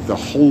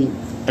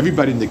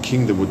everybody in the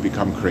kingdom would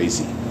become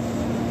crazy.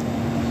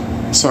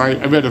 So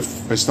I read a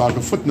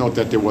historical footnote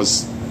that there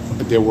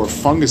were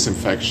fungus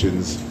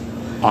infections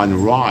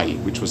on rye,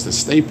 which was the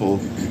staple,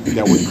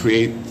 that would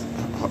create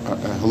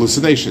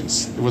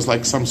hallucinations. It was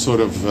like some sort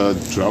of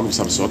drug of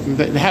some sort, and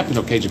it happened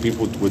occasionally.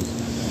 People would.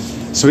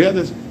 So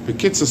the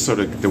kids, sort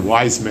of the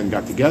wise men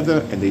got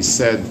together and they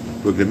said,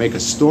 "We're going to make a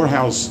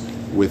storehouse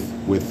with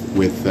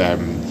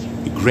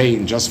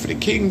grain just for the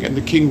king, and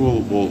the king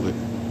will."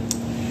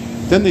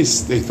 Then they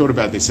thought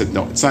about it. They said,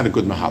 "No, it's not a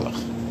good mahalach,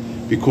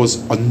 because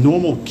a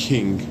normal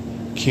king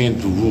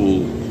can't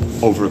rule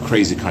over a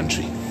crazy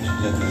country."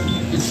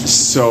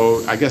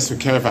 So I guess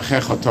it's a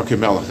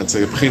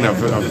b'china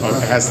of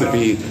it has to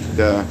be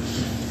the.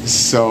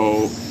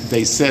 So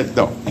they said,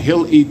 "No,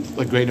 he'll eat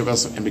a grain of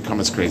us and become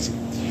as crazy."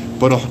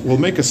 But we'll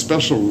make a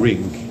special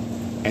ring,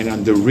 and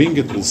on the ring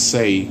it will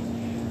say,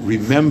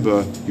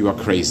 "Remember, you are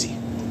crazy."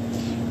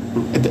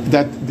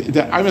 That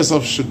I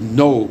myself should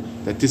know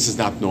that this is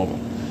not normal.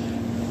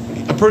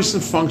 A person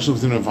functions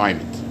within an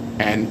environment,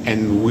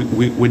 and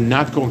we're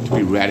not going to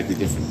be radically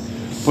different.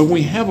 But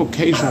we have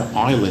occasional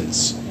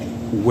islands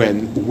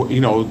when,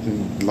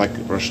 like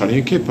Rosh Hashanah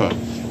and Kippur,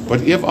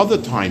 but you have other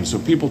times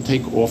when people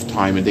take off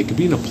time and they can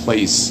be in a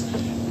place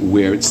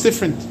where it's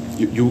different.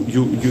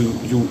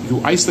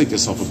 You isolate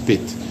yourself a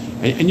bit,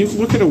 and you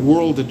look at a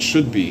world that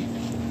should be,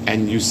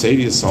 and you say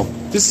to yourself,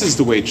 "This is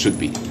the way it should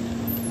be."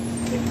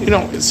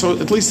 So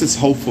at least it's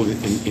helpful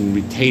in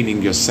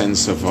retaining your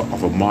sense of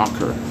a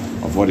marker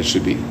of what it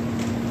should be.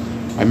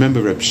 I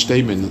remember Reb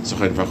Steinman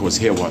was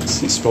here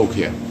once. He spoke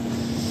here,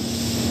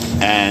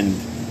 and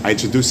I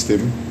introduced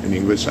him in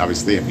English,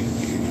 obviously.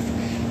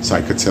 So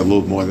I could say a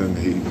little more than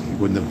he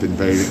wouldn't have been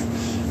very.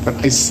 But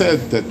I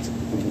said that.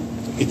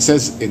 It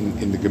says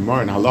in the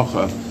Gemara and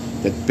Halacha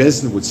that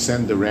Bezdin would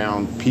send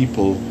around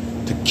people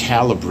to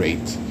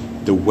calibrate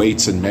the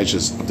weights and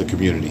measures of the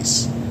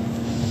communities.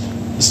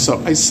 So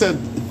I said,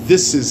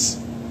 this is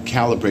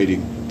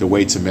calibrating the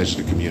weights and measures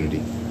of the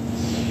community.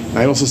 And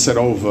I also said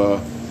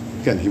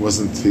again, he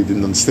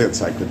didn't understand,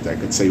 so I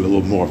could say a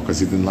little more because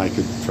he didn't like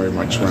it very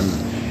much. When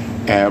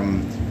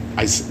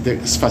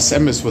Sfas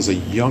Emes was a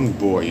young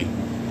boy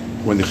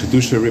when the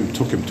Chidush HaRim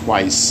took him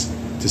twice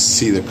to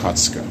see the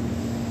Kotzka.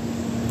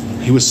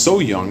 He was so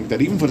young that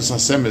even for the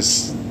Sfas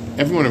Emes,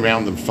 everyone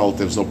around him felt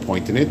there was no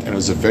point in it, and it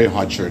was a very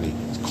hard journey.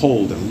 It was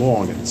cold and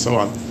long and so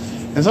on.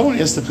 And someone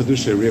asked the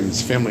Chidush HaRim,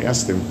 his family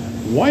asked him,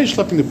 "Why are you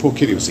schlepping the poor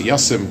kid?" He was a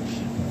Yassim.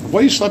 "What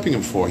are you schlepping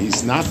him for?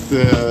 He's not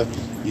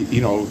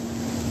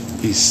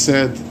He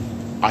said,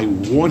 "I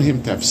want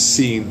him to have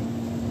seen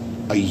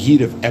a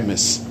Yid of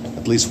Emes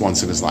at least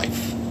once in his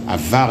life. A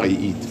wahre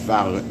Yid."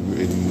 Var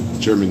in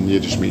German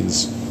Yiddish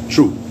means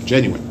true,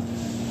 genuine.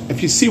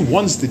 If you see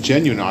once the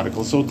genuine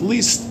article, so at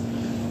least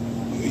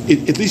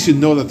you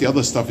know that the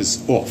other stuff is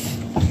off,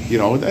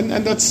 and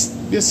that's,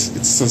 yes,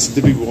 it's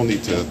sensitivity we all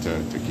need to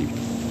keep.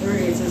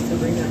 Very aids us to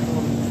bring that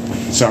home.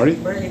 Sorry?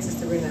 Very aids us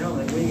to bring that home.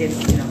 Like we get,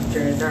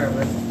 Jerry Dara,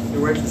 but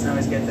your wife doesn't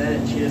always get that,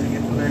 and she doesn't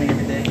get the learning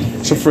every day.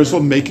 So first of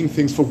all, making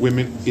things for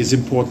women is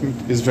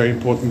very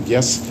important.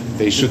 Yes,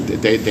 they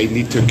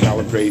need to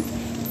calibrate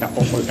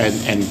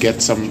and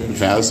get some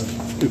vows.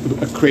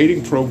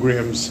 Creating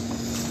programs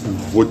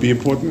would be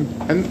important,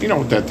 and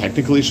there are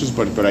technical issues,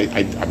 but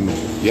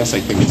yes, I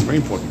think it's very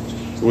important.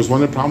 It was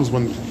one of the problems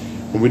when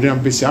we didn't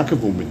have Beis Yaakov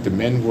movement. The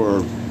men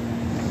were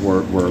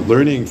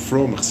learning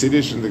from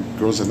Chassidish, and the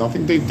girls had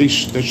nothing.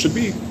 There should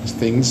be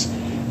things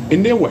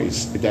in their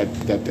ways that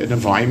an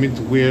environment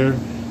where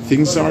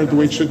things are the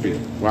way it should be.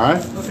 Why?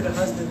 Look at a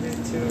husband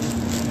too.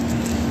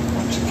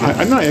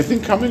 I know. I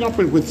think coming up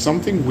with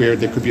something where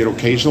there could be an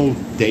occasional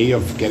day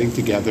of getting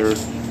together,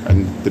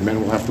 and the men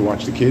will have to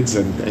watch the kids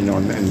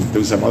and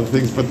do some other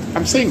things. But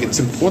I'm saying it's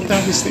important to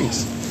have these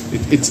things.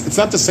 It's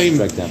not the same.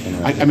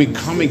 I mean,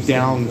 coming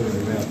down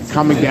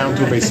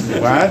to a basic.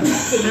 What?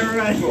 Never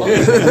mind.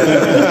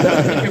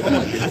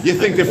 You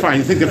think they're fine.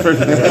 You think they're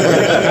perfect.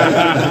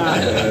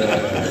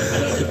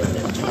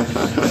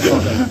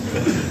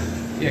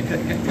 Yeah,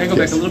 can I go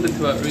back a little bit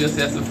to what Rios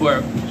asked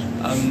before,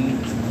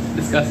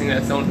 discussing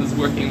that someone who's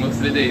working most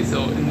of the day.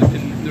 So in the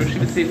Rosh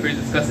Hashanah Sefer, it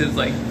discusses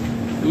like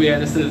the way I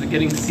understood is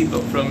getting sipa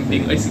from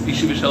being ICP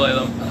Shiva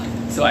Shalom.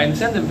 So I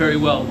understand them very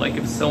well. Like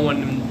if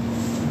someone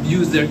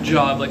views their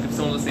job, like if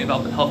someone, let's say,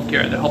 involved in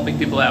healthcare, they're helping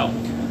people out.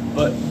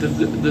 But does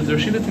the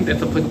Rosh Hashanah think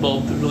that's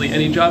applicable to really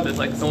any job? Is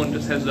like someone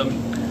just has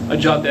a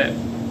job that,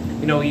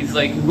 he's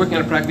like working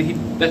on a project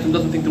that he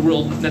doesn't think the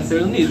world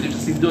necessarily needs. It's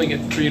just he's doing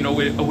it for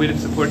a way to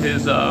support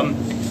his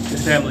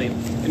family.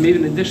 And maybe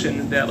in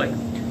addition, that like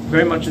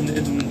very much in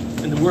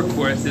the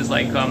workforce is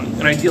like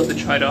an ideal to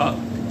try to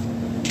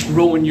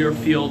grow in your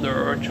field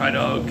or try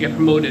to get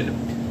promoted.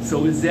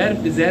 So is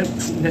that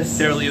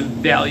necessarily of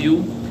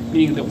value?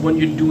 Meaning that when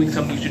you're doing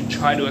something, you should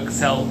try to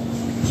excel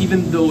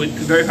even though it's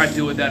very hard to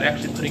do without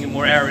actually putting in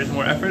more hours,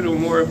 more effort, or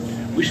more,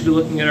 we should be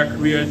looking at our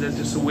careers as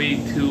just a way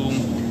to,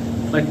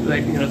 like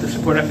to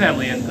support our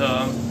family and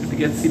to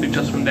get seated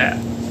just from that.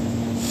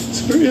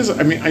 So there is.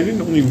 I mean, I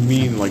didn't only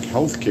mean like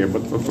healthcare,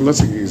 but let's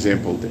take an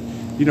example.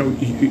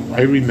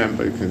 I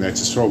remember in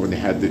Eretz when they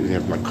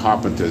have like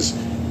carpenters,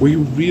 where he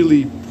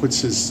really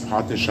puts his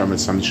heart and neshama,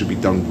 something should be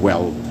done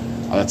well.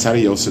 There's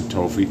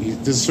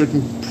a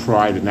certain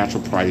pride, a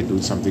natural pride in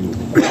doing something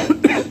well,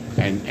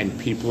 and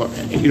people,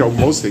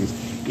 most things,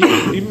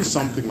 even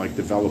something like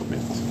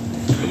development,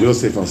 real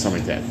estate or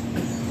something like that.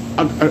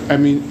 I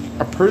mean,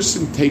 a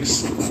person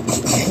takes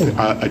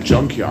a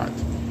junkyard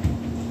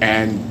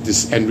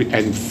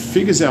and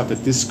figures out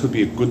that this could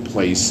be a good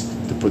place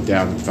to put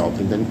down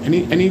development, and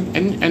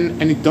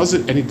he does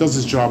it, and he does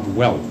his job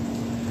well.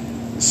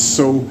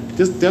 So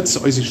that's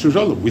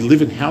we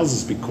live in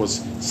houses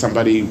because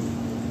somebody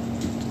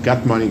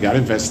got money, got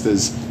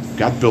investors,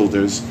 got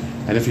builders,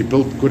 and if you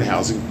build good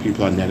housing,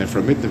 people are netted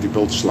from it. And if you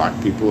build schlock,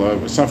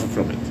 people suffer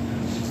from it.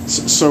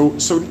 So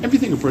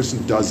everything a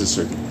person does is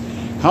certain.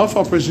 How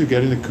far a person can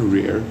get in a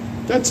career,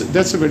 that's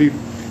already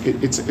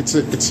it's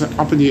an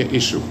up in the air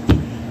issue.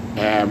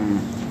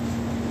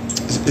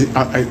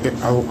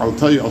 I'll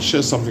tell you. I'll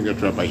share something that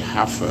Rabbi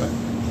Haffa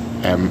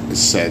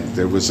said.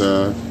 There was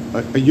a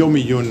Yom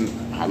Iyun,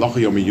 Halacha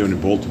Yom Iyun in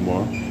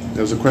Baltimore.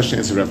 There was a question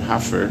answered Rabbi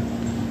Haffer,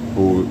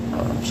 who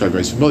I'm sure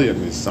very familiar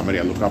with, somebody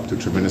I look up to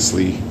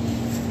tremendously.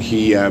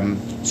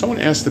 Someone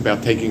asked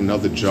about taking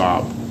another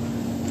job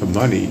for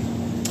money,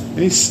 and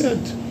he said,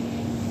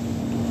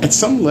 at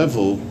some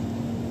level,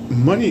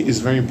 money is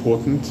very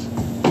important.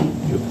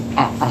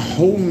 A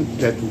home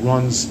that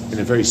runs in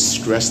a very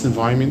stressed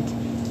environment,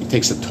 it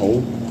takes a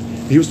toll.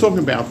 He was talking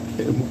about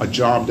a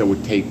job that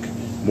would take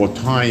more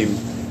time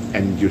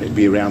and you'd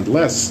be around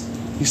less.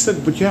 He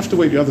said, but you have to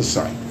weigh the other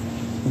side.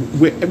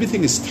 Where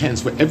everything is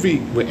tense, where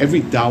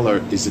every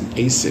dollar is an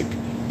ASIC,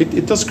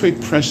 it does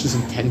create pressures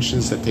and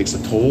tensions that takes a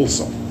toll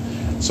also.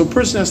 So a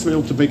person has to be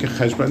able to make a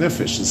cheshbon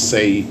nefesh and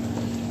say,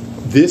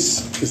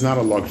 this is not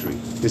a luxury.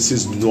 This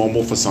is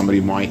normal for somebody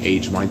my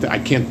age, I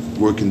can't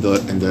work in the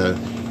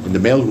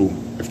mailroom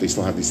if they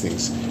still have these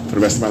things for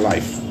the rest of my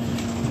life.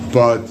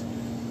 But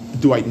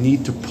do I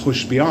need to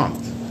push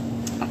beyond?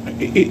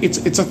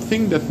 It's a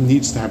thing that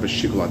needs to have a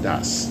shigul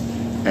adas.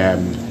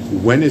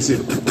 When is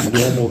it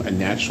normal and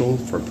natural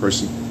for a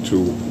person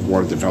to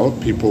want to develop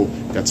people?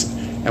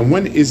 And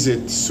when is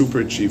it super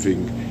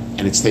achieving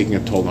and it's taking a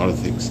toll on other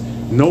things?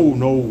 No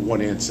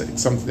one answer.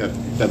 It's something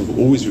that will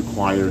always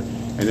require,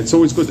 and it's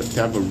always good to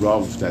have a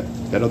Rav that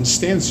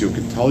understands you,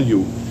 can tell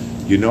you,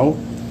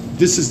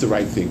 this is the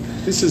right thing.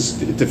 This is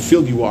the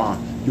field you are.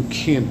 You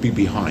can't be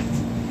behind.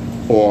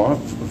 Or,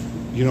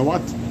 you know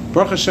what?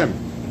 Baruch Hashem,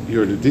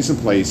 you're in a decent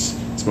place.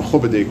 It's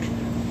mechubadik.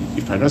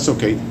 You find that's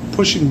okay.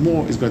 Pushing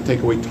more is going to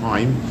take away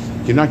time.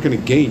 You're not going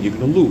to gain. You're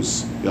going to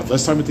lose. You'll have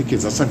less time with the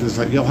kids. Less time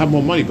with you'll have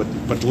more money,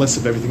 but less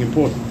of everything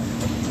important.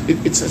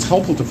 It's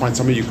helpful to find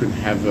somebody you can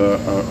have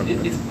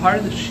It's part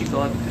of the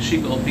shigul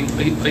being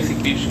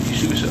basically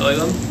yeshuvish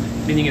olam.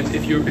 Meaning,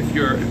 if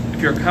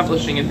you're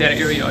accomplishing in that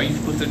area, are you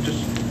supposed to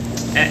just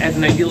as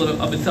an ideal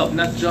of itself,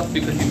 not just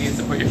because you need to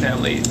support your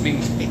family? I mean,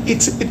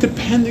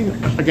 depending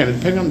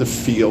on the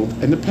field,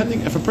 and depending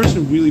if a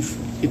person really,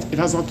 it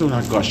has a lot to do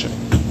with Haggasha.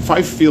 If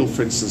I feel,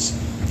 for instance,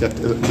 that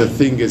the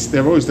thing is,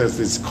 there's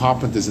these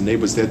carpenters and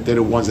neighbors, they're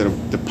the ones that are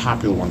the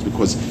popular ones,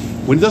 because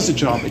when it does a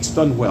job, it's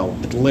done well,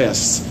 it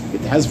lasts, it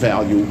has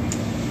value.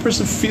 The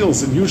person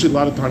feels, and usually a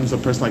lot of times a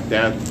person like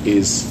that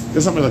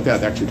there's somebody like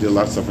that actually did a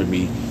lot of stuff with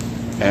me,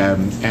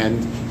 and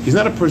he's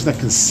not a person that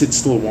can sit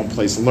still in one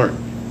place and learn.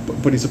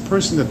 But he's a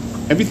person that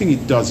everything he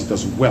does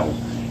well,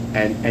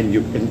 and he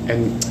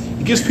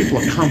gives people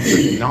a comfort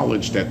and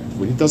knowledge that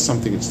when he does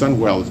something, it's done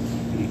well,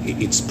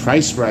 it's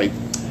priced right.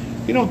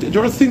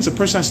 There are things a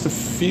person has to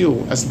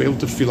be able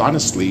to feel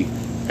honestly.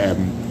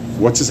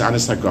 What's his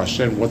honest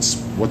haggasha, and what's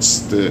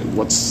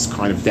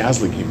kind of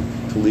dazzling him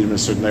to lead him in a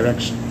certain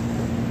direction.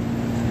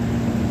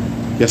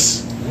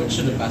 Yes. What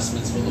should a bas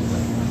mitzvah look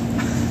like?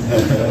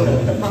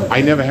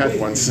 I never had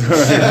one. So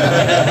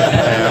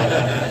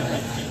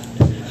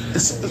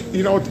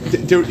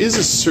there is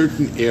a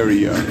certain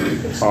area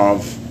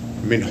of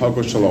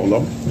minhago shel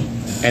olam,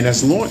 and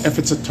as long if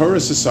it's a Torah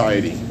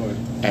society,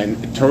 and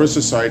Torah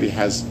society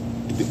has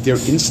their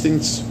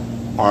instincts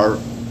are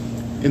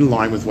in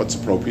line with what's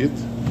appropriate.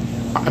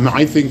 I mean,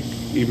 I think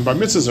even bar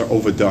mitzvahs are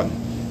overdone.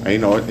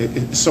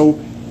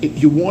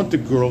 You want the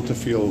girl to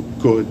feel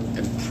good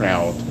and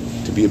proud,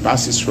 to be a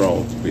bas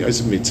Yisrael, to be a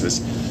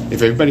mitzvahs.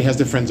 If everybody has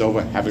their friends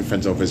over, having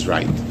friends over is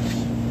right.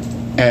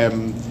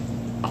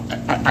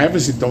 I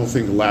obviously don't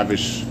think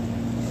lavish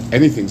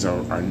anythings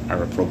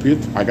are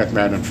appropriate. I got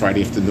married on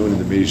Friday afternoon in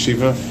the Meir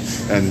Yeshiva,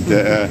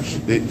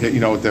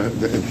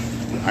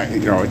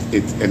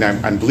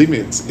 and believe me,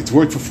 it's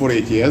worked for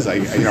 48 years.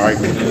 I'm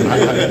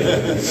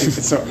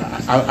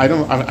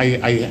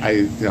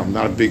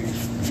not a big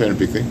fan of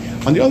big thing.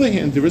 On the other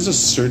hand, there's a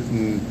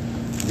certain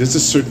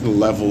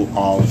level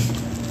of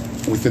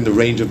within the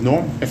range of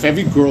norm. If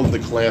every girl in the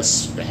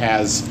class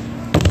has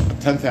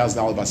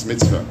 $10,000 bas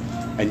mitzvah,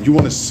 and you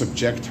want to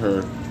subject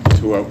her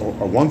to a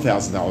 $1,000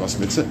 bas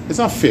mitzvah, it's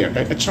not fair.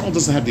 A child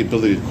doesn't have the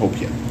ability to cope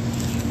yet.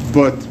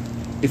 But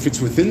if it's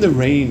within the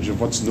range of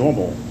what's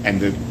normal, and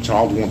the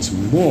child wants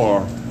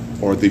more,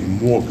 or the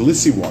more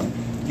glissy one,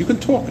 you can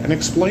talk and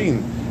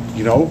explain.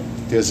 You know,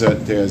 there's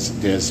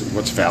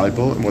what's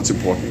valuable and what's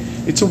important.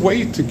 It's a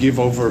way to give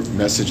over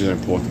messages that are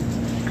important,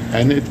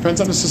 and it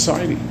depends on the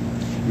society.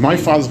 My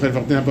father's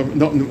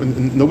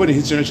nobody in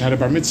his generation had a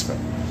bar mitzvah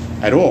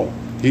at all.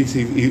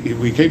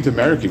 We came to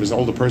America. He was an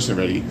older person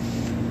already.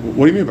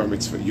 What do you mean bar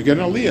mitzvah? You get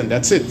an aliyah, and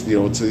that's it. You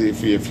know,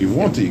 if you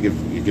want to, you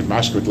give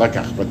mashka with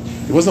lekach. But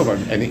it wasn't bar,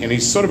 and he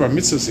sort of bar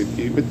mitzvahs.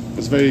 It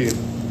was very.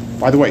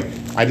 By the way,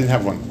 I didn't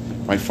have one.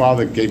 My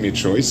father gave me a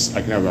choice.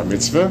 I can have a bar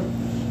mitzvah,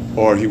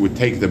 or he would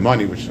take the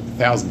money, which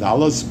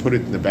 $1,000, put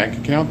it in the bank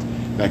account,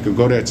 and I could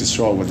go to Eretz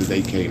Yisrael when the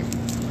day came.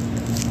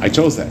 I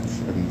chose that,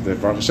 and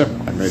Baruch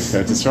Hashem, I made it to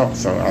Eretz Yisrael.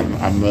 So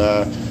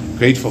I'm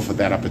grateful for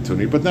that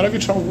opportunity. But not every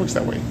child works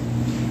that way.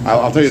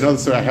 I'll tell you another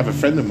story. I have a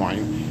friend of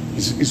mine.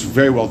 He's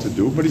very well to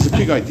do, but he's a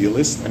big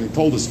idealist, and he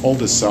told his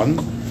oldest son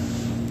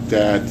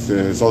that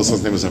his oldest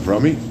son's name was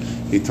Avrami.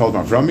 He told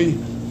him, Avrami,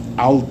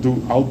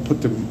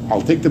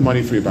 I'll take the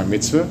money for your bar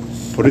mitzvah,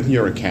 put it in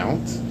your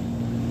account,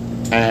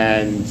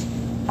 and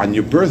on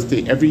your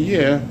birthday every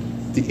year,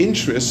 the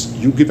interest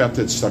you give out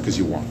to tzedakah as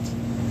you want.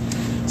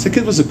 So the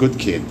kid was a good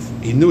kid.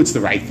 He knew it's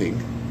the right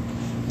thing,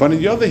 but on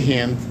the other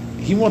hand,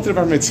 he wanted a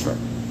bar mitzvah.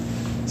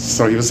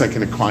 So he was like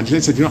in a quandary.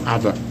 He said, you know,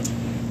 Abba,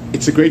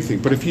 it's a great thing,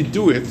 but if you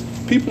do it,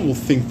 people will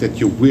think that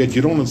you're weird.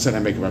 You don't understand how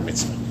to make a bar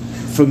mitzvah.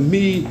 For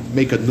me,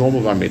 make a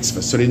normal bar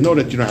mitzvah, so they know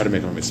that you know how to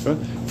make a bar mitzvah.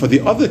 For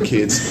the other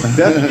kids,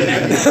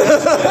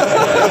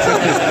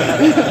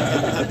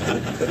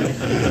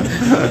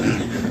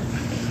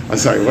 I'm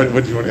sorry,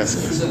 what do you want to ask?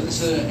 So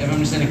if I'm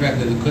understanding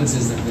correctly, the kunz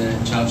is that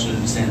the child should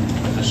understand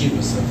the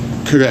chashivas of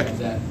Correct.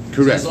 that.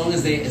 Correct. So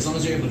as long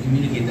as you're able to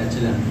communicate that to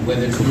them,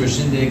 whether it's through a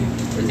shindig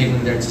or taking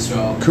them there to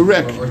Israel,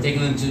 Correct. or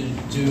taking them to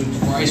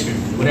for ice cream,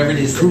 whatever it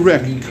is.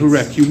 Correct.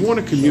 You want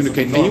to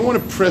communicate, and you want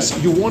to press.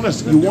 You want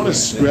to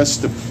stress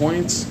the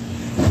points.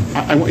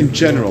 In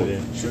general,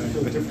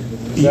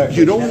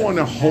 you don't want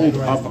to hold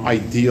up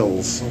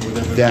ideals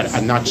that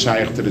are not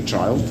shaykh to the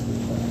child.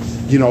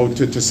 You know,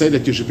 to say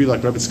that you should be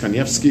like Rabbi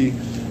Skanievsky,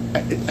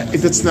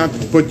 that's not.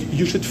 But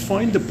you should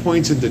find the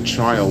points in the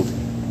child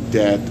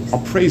that are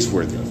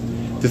praiseworthy.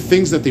 The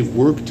things that they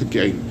work to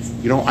gain.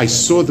 You know, I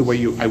saw the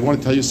way I want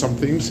to tell you some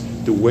things,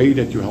 the way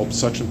that you helped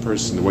such a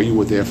person, the way you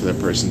were there for that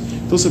person.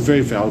 Those are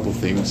very valuable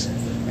things.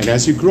 And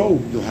as you grow,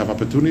 you'll have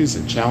opportunities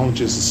and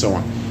challenges and so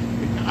on.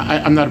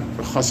 I'm not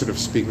a chassid of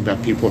speaking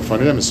about people in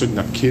front of them, and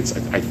certainly not kids.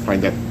 I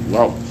find that,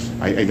 wow,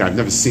 I've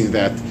never seen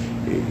that.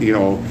 You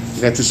know,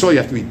 that's a story.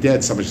 You have to be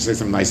dead. Somebody should say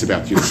something nice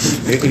about you.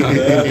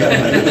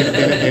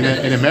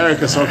 In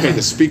America, it's okay.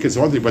 The speaker's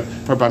one thing, but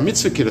for a bar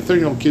mitzvah kid, a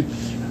 30-year-old kid,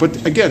 but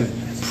again,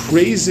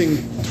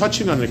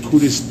 touching on the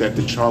kudis that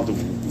the child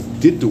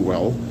did do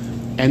well,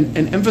 and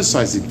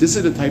emphasizing this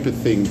is the type of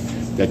thing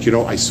that, you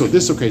know, I saw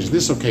this occasion.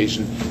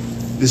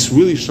 This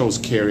really shows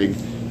caring.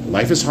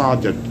 Life is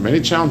hard. There are many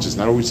challenges.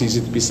 Not always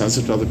easy to be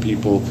sensitive to other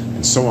people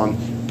and so on.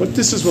 But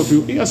this is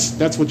yes,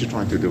 that's what you're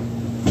trying to do.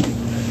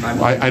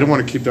 I don't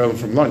want to keep them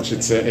from lunch. You're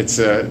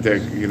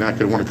not going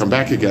to want to come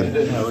back again.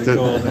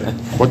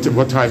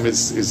 What time are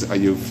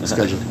you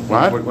scheduled?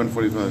 What?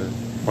 1:45.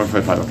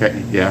 1:45.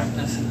 Okay. Yeah.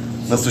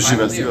 That's what she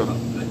was.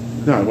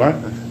 No. What?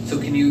 So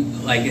can you,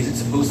 like, is it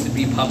supposed to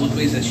be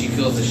publicly that she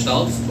feels the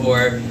shtultz,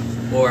 or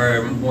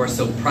more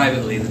so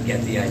privately to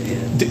get the idea?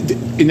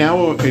 In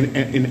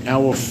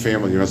our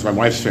family, you know, it's my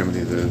wife's family,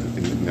 in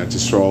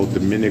Yisrael, the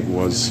minig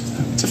was,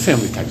 it's a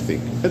family type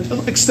thing,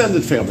 an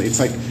extended family. It's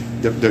like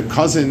the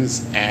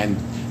cousins and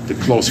the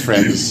close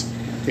friends.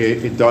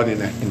 It done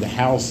in the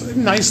house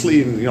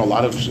nicely, and, you know, a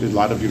lot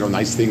of you know,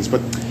 nice things.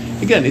 But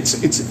again, it's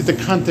the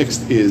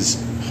context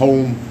is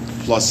home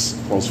plus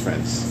close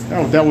friends.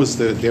 That was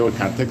their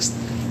context,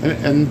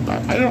 and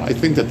I don't know. I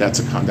think that's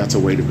a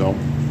way to go.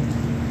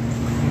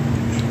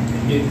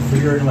 For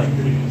your, like,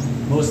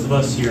 most of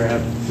us here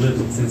have lived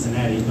in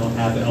Cincinnati, don't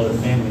have the elder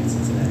family in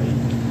Cincinnati.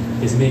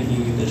 Is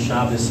making the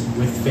Shabbos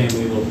with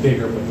family a little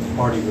bigger, but the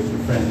party with your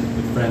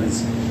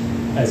friends,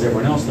 as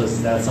everyone else does,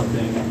 is that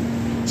something?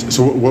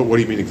 So what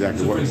do you mean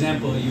exactly? So for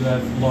example, you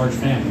have large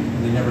family,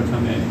 and they never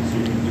come in. So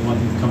you want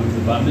them to come into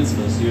the bat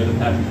mitzvah, so you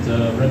have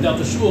to rent out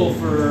the shul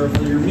for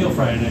your meal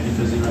Friday night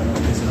because you don't have a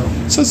place at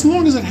home. So as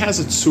long as it has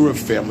a tzura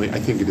family, I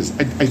think it is.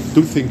 I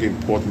do think it's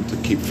important to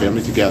keep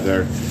family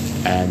together,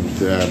 and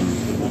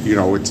you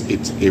know,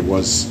 it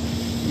was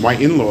my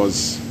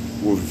in-laws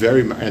were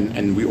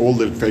and we all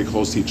lived very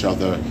close to each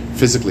other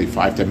physically,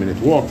 5-10 minute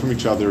walk from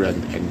each other,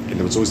 and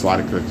there was always a lot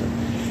of connection.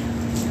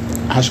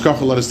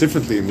 Hashkacha led us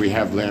differently, and we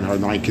have our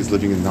 9 kids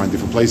living in 9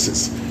 different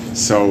places.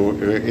 So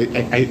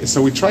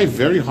so we try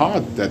very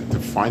hard to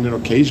find an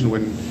occasion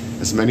when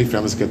as many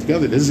families get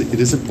together. It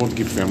is important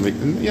to keep family.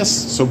 And yes,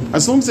 so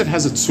as long as it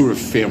has a tzura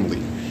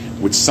family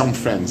with some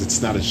friends, it's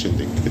not a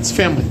shindig. It's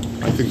family.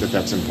 I think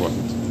that's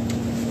important.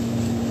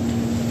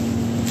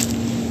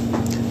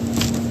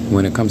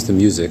 when it comes to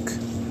music,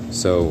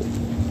 so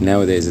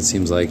nowadays it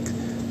seems like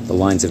the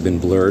lines have been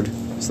blurred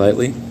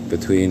slightly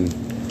between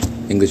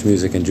English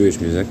music and Jewish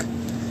music.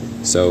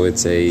 So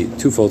it's a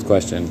twofold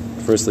question.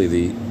 Firstly,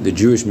 the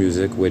Jewish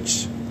music,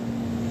 which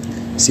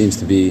seems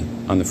to be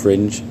on the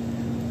fringe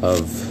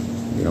of,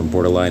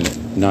 borderline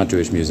not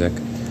Jewish music.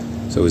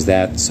 So is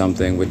that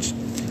something which,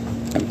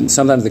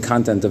 sometimes the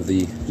content of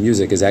the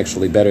music is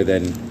actually better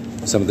than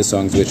some of the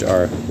songs which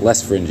are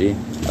less fringy,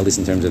 at least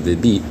in terms of the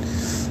beat.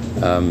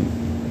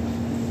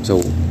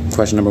 So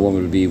question number one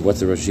would be, what's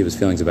the Rosh Yeshiva's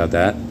feelings about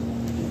that?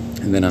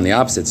 And then on the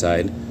opposite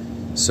side,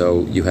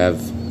 so you have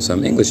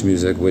some English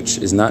music, which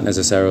is not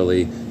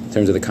necessarily, in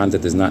terms of the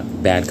content, is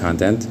not bad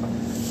content,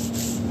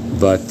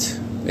 but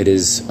it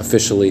is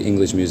officially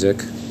English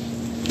music.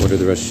 What are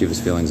the Rosh Yeshiva's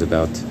feelings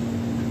about?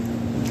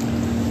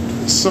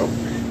 So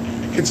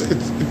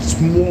it's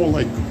more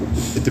like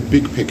the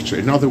big picture.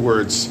 In other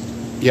words,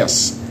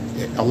 yes,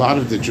 a lot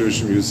of the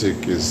Jewish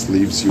music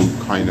leaves you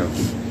kind of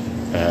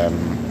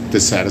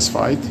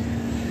dissatisfied,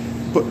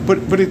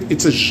 but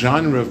it's a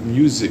genre of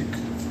music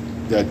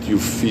that you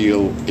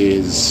feel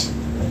is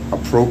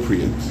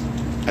appropriate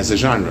as a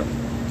genre.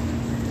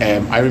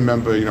 I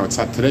remember, it's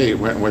not today,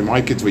 when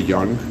my kids were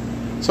young,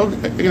 so,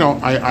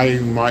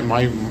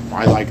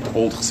 I liked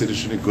old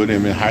Chassidish and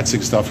Nigunim and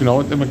Herzig stuff,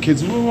 and my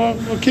kids were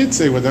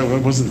kids, it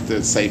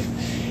wasn't safe.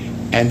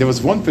 And there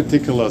was one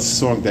particular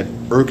song that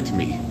irked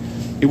me.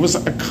 It was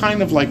a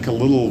kind of like a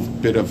little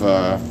bit of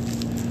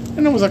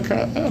it was like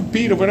a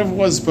beat or whatever it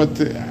was, but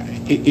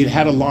it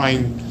had a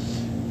line,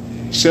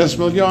 6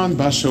 million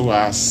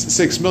bashoas,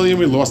 6 million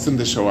we lost in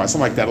the shoah,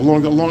 something like that,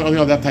 along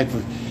that type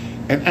of,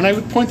 and I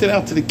would point it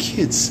out to the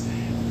kids.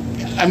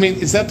 I mean,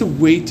 is that the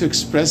way to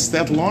express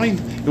that line?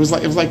 It was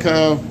like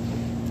a,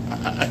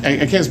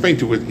 I can't explain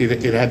to it.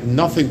 It had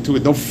nothing to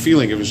it, no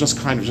feeling. It was just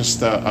kind of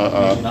just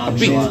a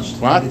beat.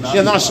 What?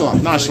 Yeah,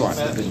 nonchalant.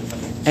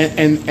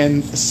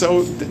 And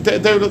so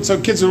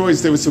so kids would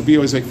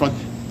always make fun.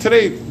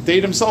 Today they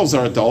themselves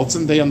are adults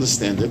and they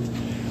understand it,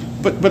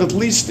 but at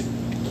least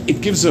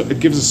it gives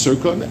a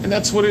circle, and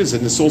that's what it is.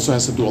 And this also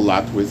has to do a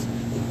lot with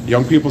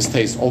young people's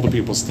taste, older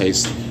people's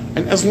taste,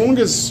 and as long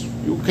as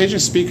you occasionally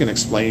speak and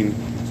explain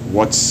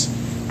what's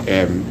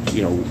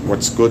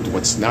what's good,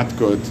 what's not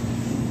good,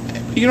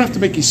 you don't have to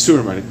make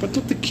isurim on it, but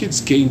let the kids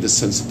gain the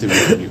sensitivity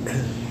from you.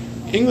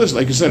 English,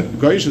 like you said,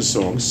 Goyish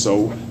songs,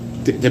 so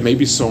there may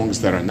be songs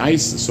that are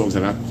nice and songs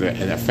that are not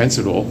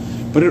offensive at all,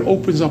 but it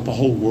opens up a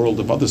whole world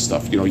of other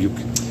stuff. You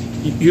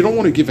don't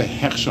want to give a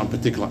hechsh on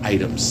particular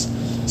items,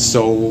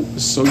 so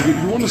you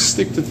want to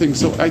stick to things.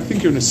 So I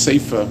think you're in a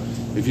safer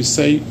if you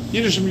say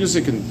Yiddish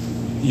music, and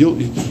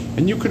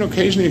you can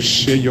occasionally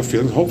share your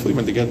feelings. Hopefully,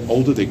 when they get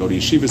older, they go to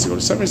yeshivas, they go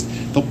to seminaries,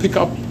 they'll pick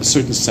up a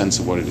certain sense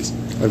of what it is.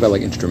 What about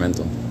like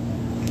instrumental?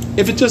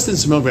 If it's just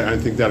instrumental, I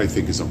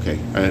think is okay.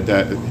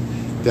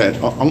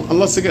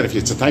 Unless again, if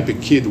it's a type of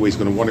kid where he's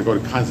going to want to go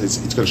to concerts,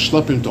 it's going to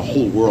schlep him into a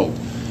whole world.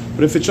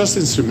 But if it's just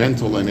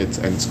instrumental and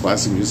it's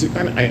classic music,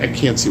 I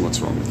can't see what's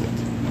wrong with it.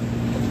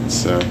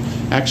 It's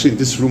actually in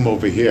this room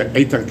over here,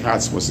 Eitan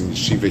Katz was in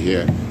yeshiva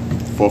here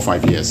 4 or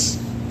 5 years,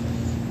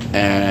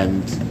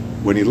 and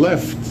when he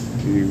left,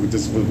 there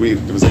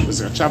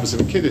was a Shabbos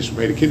and a Kiddush,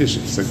 made a Kiddush,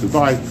 he said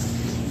goodbye.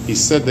 He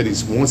said that he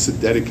wants to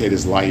dedicate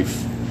his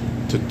life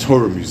to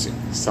Torah music,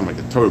 something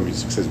like the Torah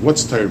music. He says,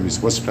 what's Torah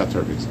music? What's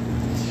Torah music?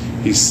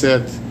 He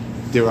said,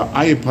 there are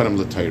ayapanim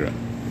l'Torah.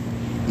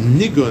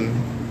 Nigun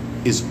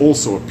is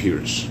also a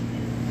pirush.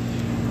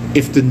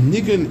 If the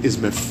nigun is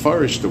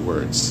mefarish the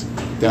words,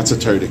 that's a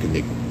Torah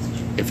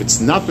nigun. If it's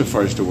not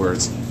mefarish the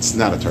words, it's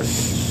not a Torah.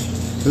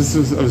 I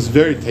was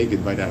very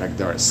taken by that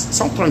Agdaris.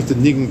 Sometimes the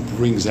nigun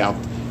brings out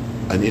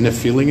an inner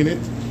feeling in it,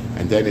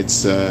 and then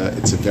it's a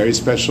very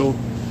special.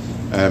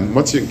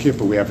 Motzi and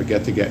Kippur, we have to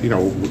get together.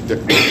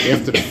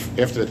 After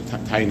the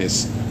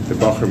tainis, the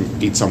bachrim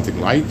eat something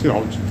light,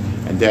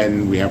 and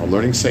then we have a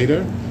learning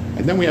seder,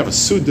 and then we have a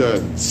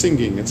suda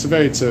singing. It's a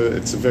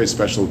very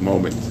special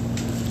moment,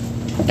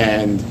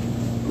 and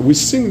we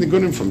sing the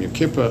gunim from Yom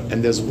Kippur,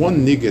 and there's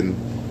one nigun.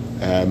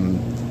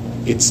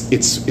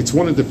 It's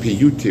one of the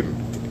piyutim,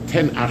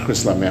 10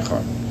 achris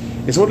lamecha.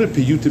 It's one of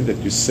the piyutim that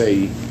you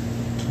say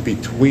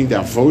between the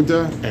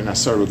avoda and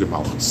asaru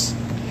gemalchus.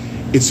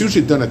 It's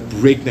usually done at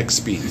breakneck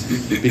speed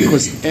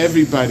because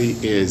everybody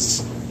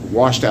is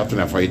washed out in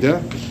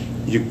avoda.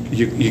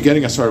 You're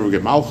getting asaru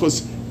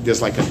gemalchus.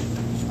 There's like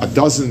a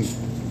dozen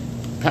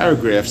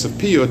paragraphs of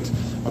piyut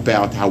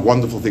about how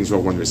wonderful things were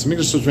when Beis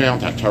Hamikdash was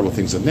around, how terrible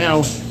things are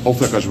now.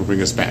 Hopefully, HaKadosh will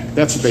bring us back.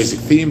 That's the basic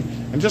theme,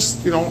 and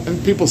just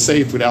and people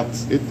say it without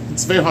it.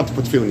 It's very hard to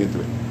put feeling into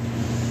it.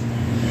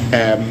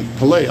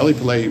 Eli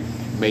Pillay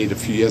made a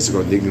few years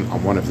ago a nigun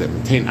on one of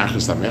them, Tein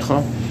Achos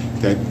Lamecha,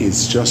 that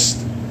is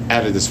just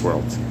out of this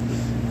world.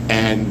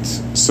 And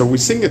so we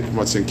sing it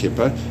Motzei and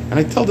Kippur, and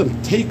I tell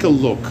them, take a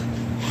look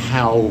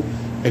how,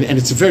 and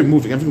it's very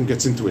moving. Everyone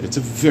gets into it. It's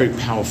a very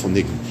powerful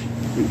nigun.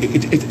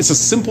 It's a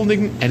simple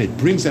nigun, and it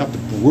brings out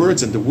the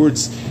words, and the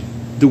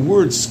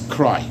words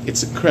cry.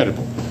 It's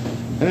incredible.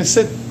 And I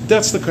said,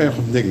 that's the koyach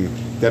of nigun,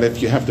 that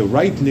if you have the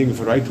right nigun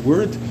for the right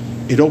word,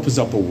 it opens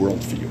up a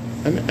world for you.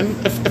 And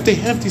if they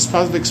have these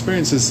positive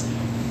experiences,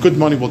 good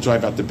money will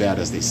drive out the bad,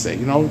 as they say.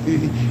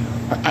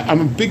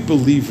 I'm a big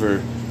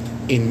believer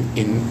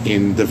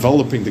in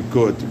developing the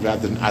good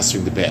rather than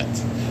answering the bad.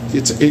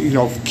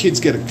 If kids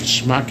get a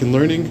geschmack in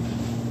learning,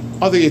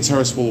 other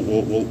Yetzaharas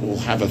will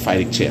have a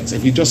fighting chance.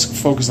 If you just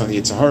focus on the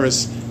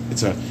Yetzaharas,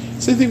 it's a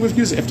same thing with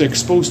music. If they're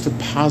exposed to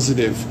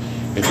positive,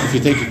 if you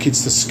take your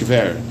kids to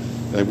Skver,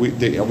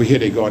 over here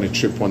they go on a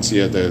trip once a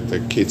year. The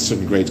kids,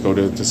 certain grades, go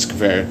to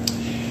Skver.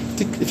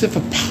 If they have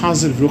a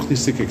positive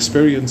ruchnistic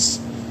experience,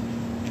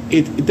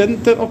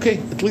 then okay,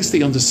 at least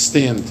they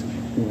understand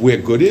where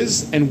good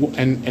is and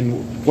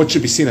what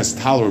should be seen as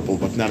tolerable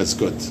but not as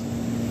good.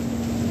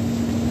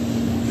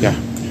 Yeah.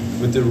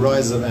 With the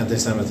rise of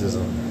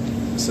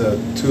anti-Semitism, so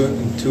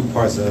two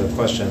parts of the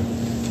question.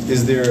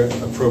 Is there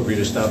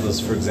appropriate status,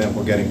 for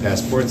example, getting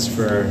passports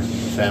for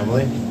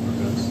family? Or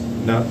guns.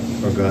 No,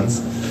 or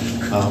guns.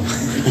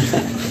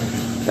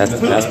 That's the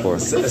passport.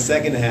 The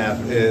second half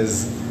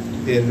is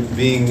in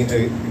being,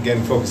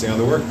 again, focusing on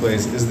the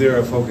workplace. Is there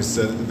a focus?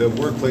 The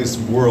workplace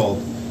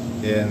world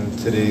in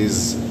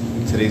today's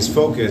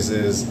focus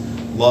is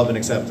love and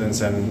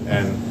acceptance and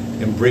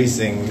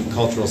embracing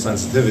cultural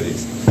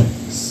sensitivities.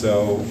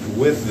 So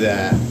with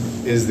that,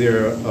 is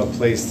there a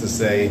place to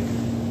say,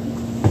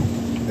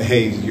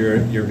 hey,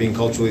 you're being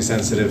culturally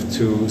sensitive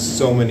to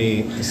so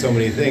many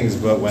things,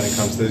 but when it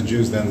comes to the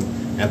Jews, then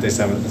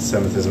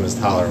anti-Semitism is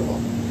tolerable?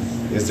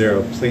 Is there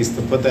a place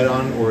to put that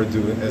on, or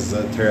as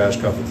a Terry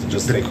Ashkafa to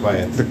just stay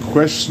quiet? The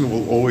question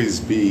will always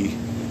be,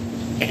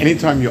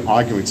 anytime you're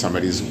arguing with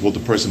somebody, is will the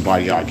person buy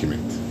the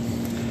argument?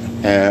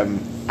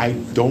 I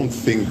don't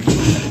think,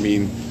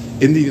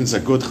 Indians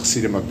are good,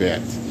 Hasidim are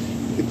bad.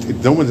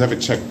 No one's ever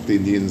checked the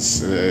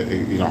Indians,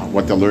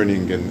 what they're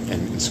learning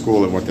in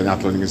school and what they're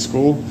not learning in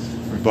school,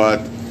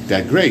 but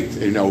they're great.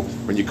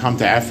 When you come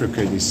to Africa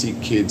and you see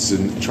kids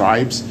and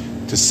tribes,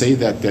 to say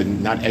that they're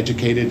not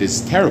educated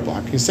is terrible.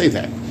 How can you say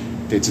that?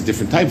 It's a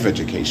different type of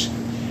education.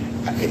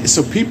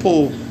 So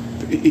people,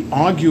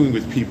 arguing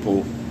with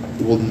people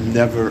will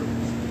never,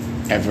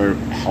 ever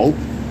help.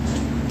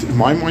 In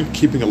my mind,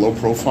 keeping a low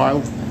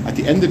profile, at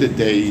the end of the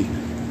day,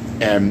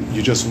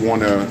 you just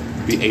want to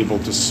be able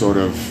to sort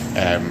of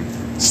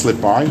slip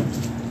by.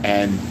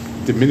 And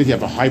the minute you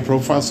have a high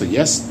profile, so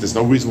yes, there's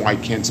no reason why I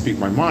can't speak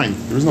my mind.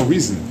 There is no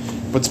reason.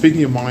 But speaking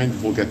your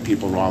mind will get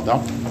people riled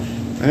up.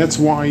 And that's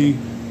why,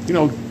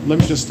 let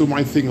me just do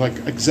my thing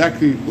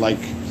exactly like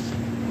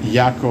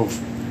Yaakov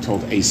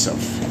told Esav.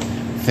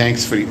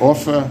 Thanks for the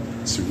offer.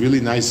 It's really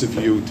nice of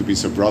you to be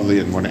so brotherly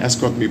and want to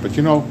escort me, but it's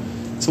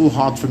a little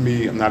hard for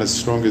me. I'm not as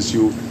strong as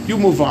you. You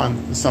move on,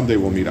 and someday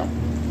we'll meet up.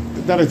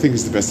 That, I think,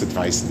 is the best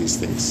advice in these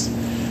things.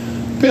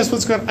 Past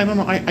what's good, I don't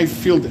know. I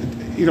feel that,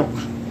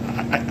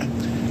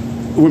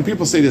 when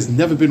people say there's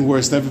never been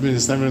worse, never been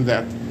this, never been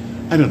that,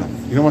 I don't know.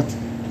 You know what?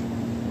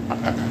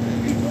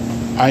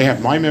 I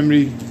have my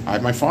memory. I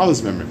have my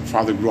father's memory. My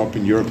father grew up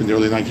in Europe in the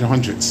early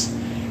 1900s.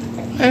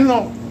 I don't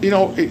know.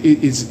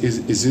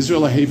 Is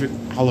Israel a haven?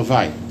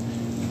 Halavai.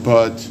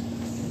 But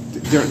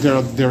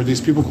there are these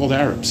people called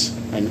Arabs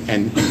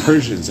and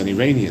Persians and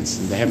Iranians,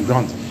 and they have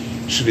guns.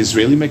 Should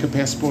Israeli make a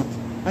passport?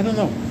 I don't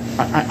know.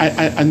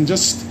 I'm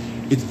just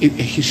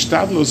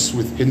hishtadlos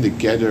within the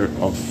gather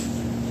of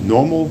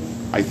normal.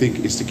 I think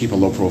is to keep a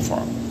low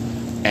profile,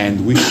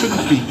 and we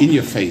shouldn't be in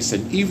your face.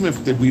 And even if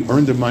we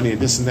earn the money and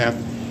this and that,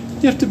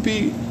 you have to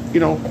be.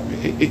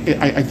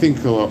 I think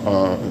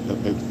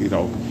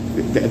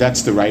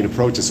that's the right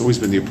approach. It's always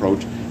been the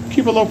approach.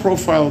 Keep a low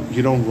profile.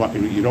 You don't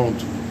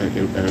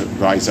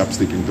rise up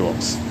sleeping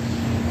dogs.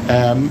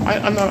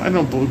 I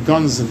don't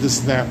guns and this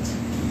and that.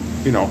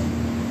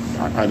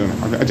 I don't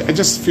know. I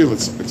just feel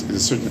it's a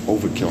certain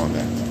overkill on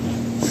that.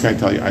 What can I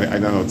tell you? I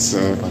don't know. It's.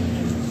 To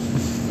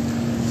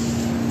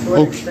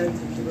what extent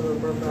do you keep a low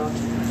profile?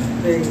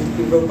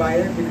 You vote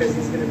Biden because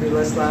he's going to be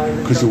less loud than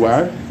Trump? Because you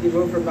are? You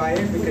vote for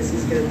Biden because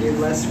he's going to be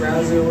less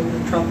rousing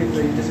than Trump, even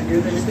though you disagree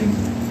with anything?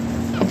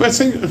 But I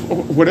think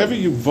whatever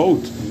you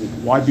vote,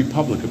 why be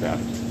public about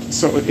it?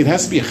 So it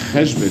has to be a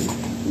cheshbon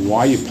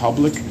why you're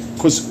public,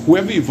 because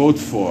whoever you vote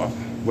for,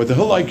 whether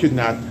he'll like you or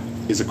not,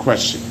 is a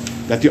question.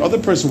 That the other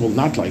person will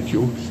not like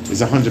you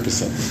is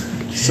 100%.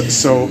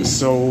 So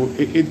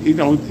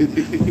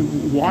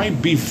why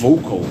be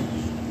vocal?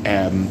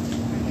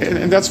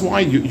 And that's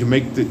why you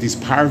make these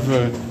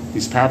parva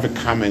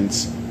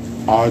comments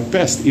are at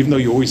best, even though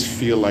you always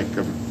feel like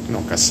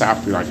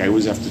kasap, like I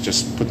always have to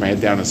just put my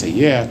head down and say,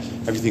 yeah,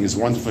 everything is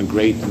wonderful and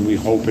great, and we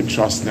hope and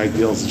trust and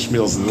ideals and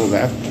schmeals and all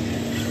that.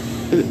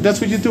 That's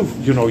what you do.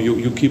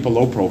 You keep a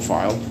low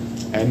profile,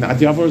 and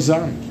adyavar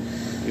zan.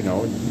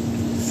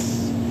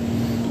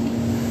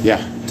 Yeah.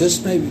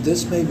 This may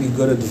be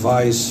good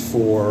advice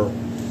for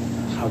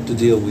how to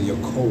deal with your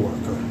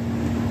coworker.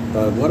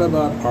 But what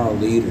about our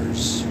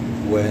leaders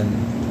when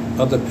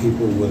other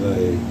people with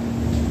a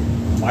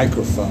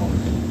microphone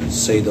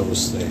say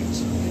those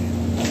things?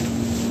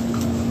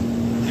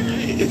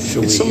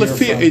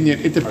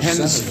 It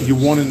depends. You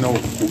want to know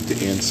who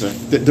to answer.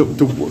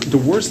 The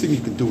worst thing you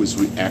can do is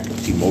react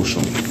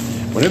emotionally.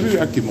 Whenever you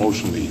react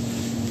emotionally,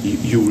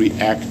 you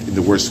react in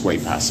the worst way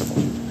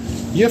possible.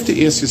 You have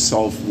to ask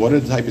yourself, what are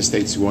the type of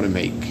states you want to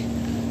make?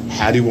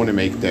 How do you want to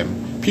make them?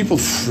 People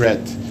fret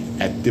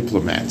at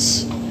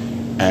diplomats,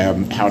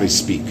 how they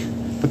speak.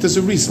 But there's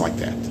a reason like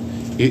that.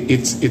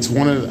 It's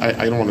one of,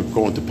 I don't want to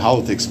go into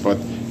politics, but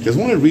there's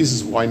one of the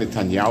reasons why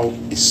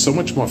Netanyahu is so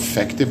much more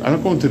effective. I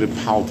don't go into the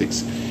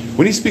politics.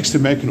 When he speaks to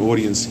the American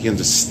audience, he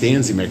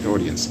understands the American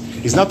audience.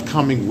 He's not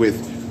coming with,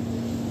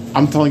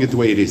 I'm telling it the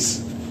way it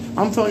is.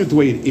 I'm telling it the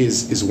way it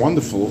is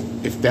wonderful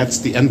if that's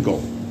the end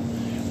goal.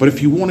 But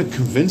if you want to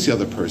convince the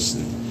other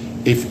person,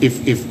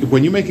 if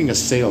when you're making a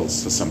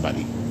sales to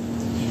somebody,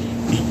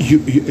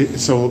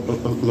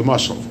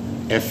 Lamashal,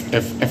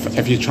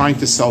 if you're trying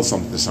to sell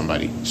something to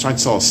somebody, you're trying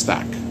to sell a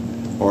stock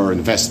or an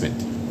investment,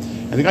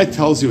 and the guy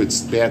tells you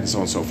it's bad and so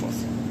on and so forth.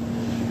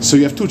 So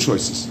you have two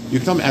choices. You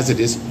can tell him as it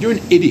is, you're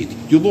an idiot.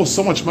 You lost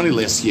so much money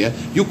last year,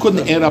 you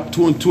couldn't add up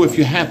 2 and 2 if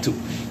you had to.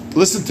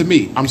 Listen to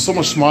me, I'm so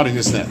much smarter than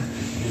this then.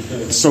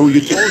 So you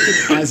told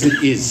him as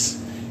it is,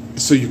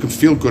 so you can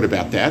feel good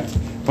about that,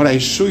 but I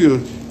assure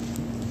you,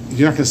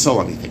 you're not going to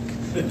sell anything.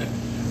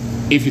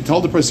 If you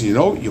tell the person,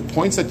 your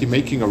points that you're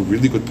making are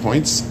really good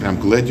points, and I'm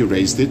glad you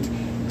raised it,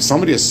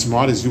 somebody as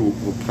smart as you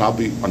will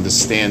probably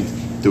understand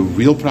the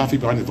real profit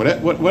behind it.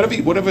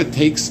 Whatever it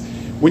takes,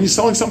 when you're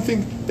selling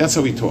something, that's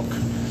how we talk.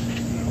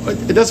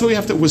 That's what we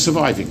have to, we're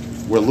surviving.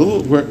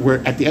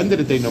 We're at the end of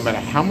the day, no matter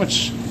how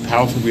much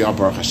powerful we are,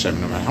 Baruch Hashem,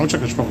 no matter how much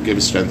HaKadosh Baruch Hu gave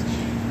us strength,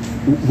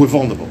 we're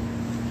vulnerable.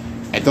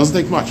 It doesn't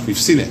take much. We've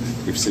seen it.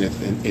 We've seen it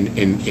in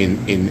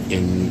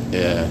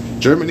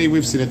Germany.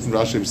 We've seen it in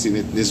Russia. We've seen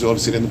it in Israel.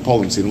 We've seen it in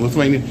Poland. We've seen it in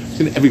Lithuania. We've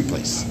seen it every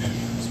place.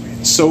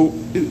 So,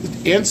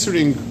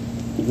 answering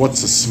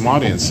what's a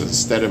smart answer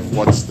instead of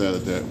what's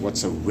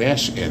a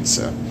rash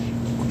answer.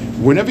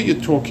 Whenever you're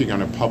talking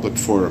on a public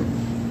forum,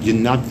 you're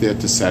not there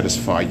to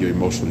satisfy your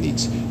emotional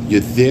needs.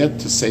 You're there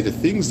to say the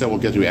things that will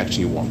get the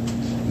reaction you want,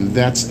 and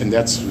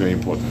that's very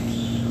important.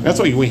 That's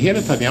why when you hear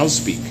Netanyahu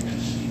speak,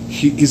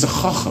 he's a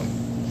chacham.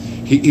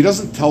 He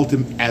doesn't tell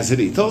them as it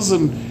is. He tells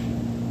them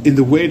in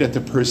the way that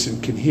the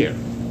person can hear.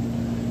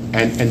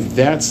 And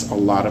that's a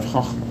lot of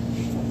chachma.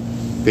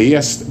 They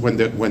asked, when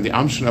the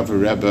Amshanav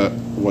Rebbe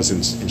was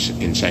in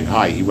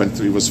Shanghai, he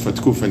was for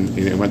Tkuf, and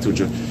he went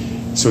to,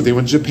 so they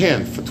went to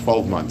Japan for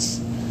 12 months.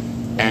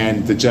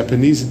 And the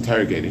Japanese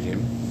interrogated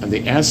him, and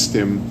they asked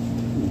him,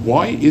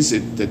 why is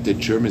it that the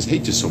Germans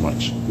hate you so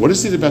much? What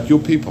is it about your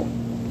people?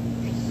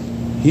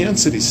 He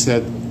answered, he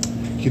said,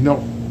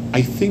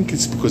 I think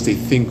it's because they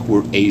think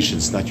we're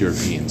Asians, not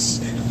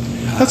Europeans.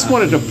 That's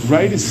one of the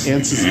brightest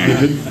answers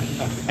given.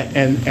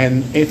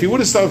 And if you would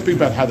have started thinking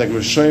about how the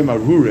Rishonim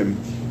Arurim,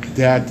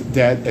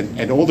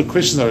 and all the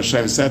Christians are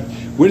Rishonim said,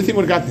 where do you think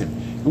would have gotten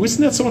him? Wasn't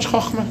that so much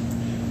chachma?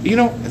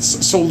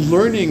 So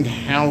learning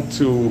how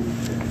to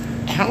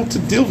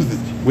deal with it,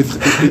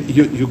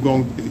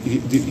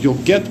 you'll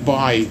get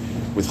by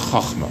with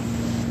chachma.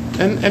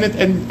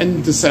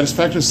 And the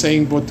satisfaction of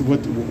saying what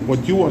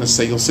you want to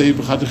say, you'll say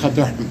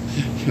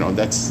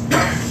that's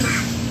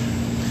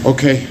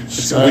okay.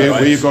 So where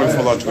are you going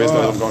for lunch? Where's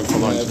I'm going for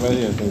lunch?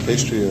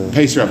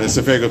 Pastry oven. It's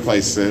a very good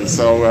place.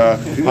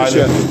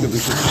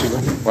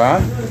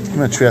 What? I'm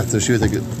not sure after the shoe.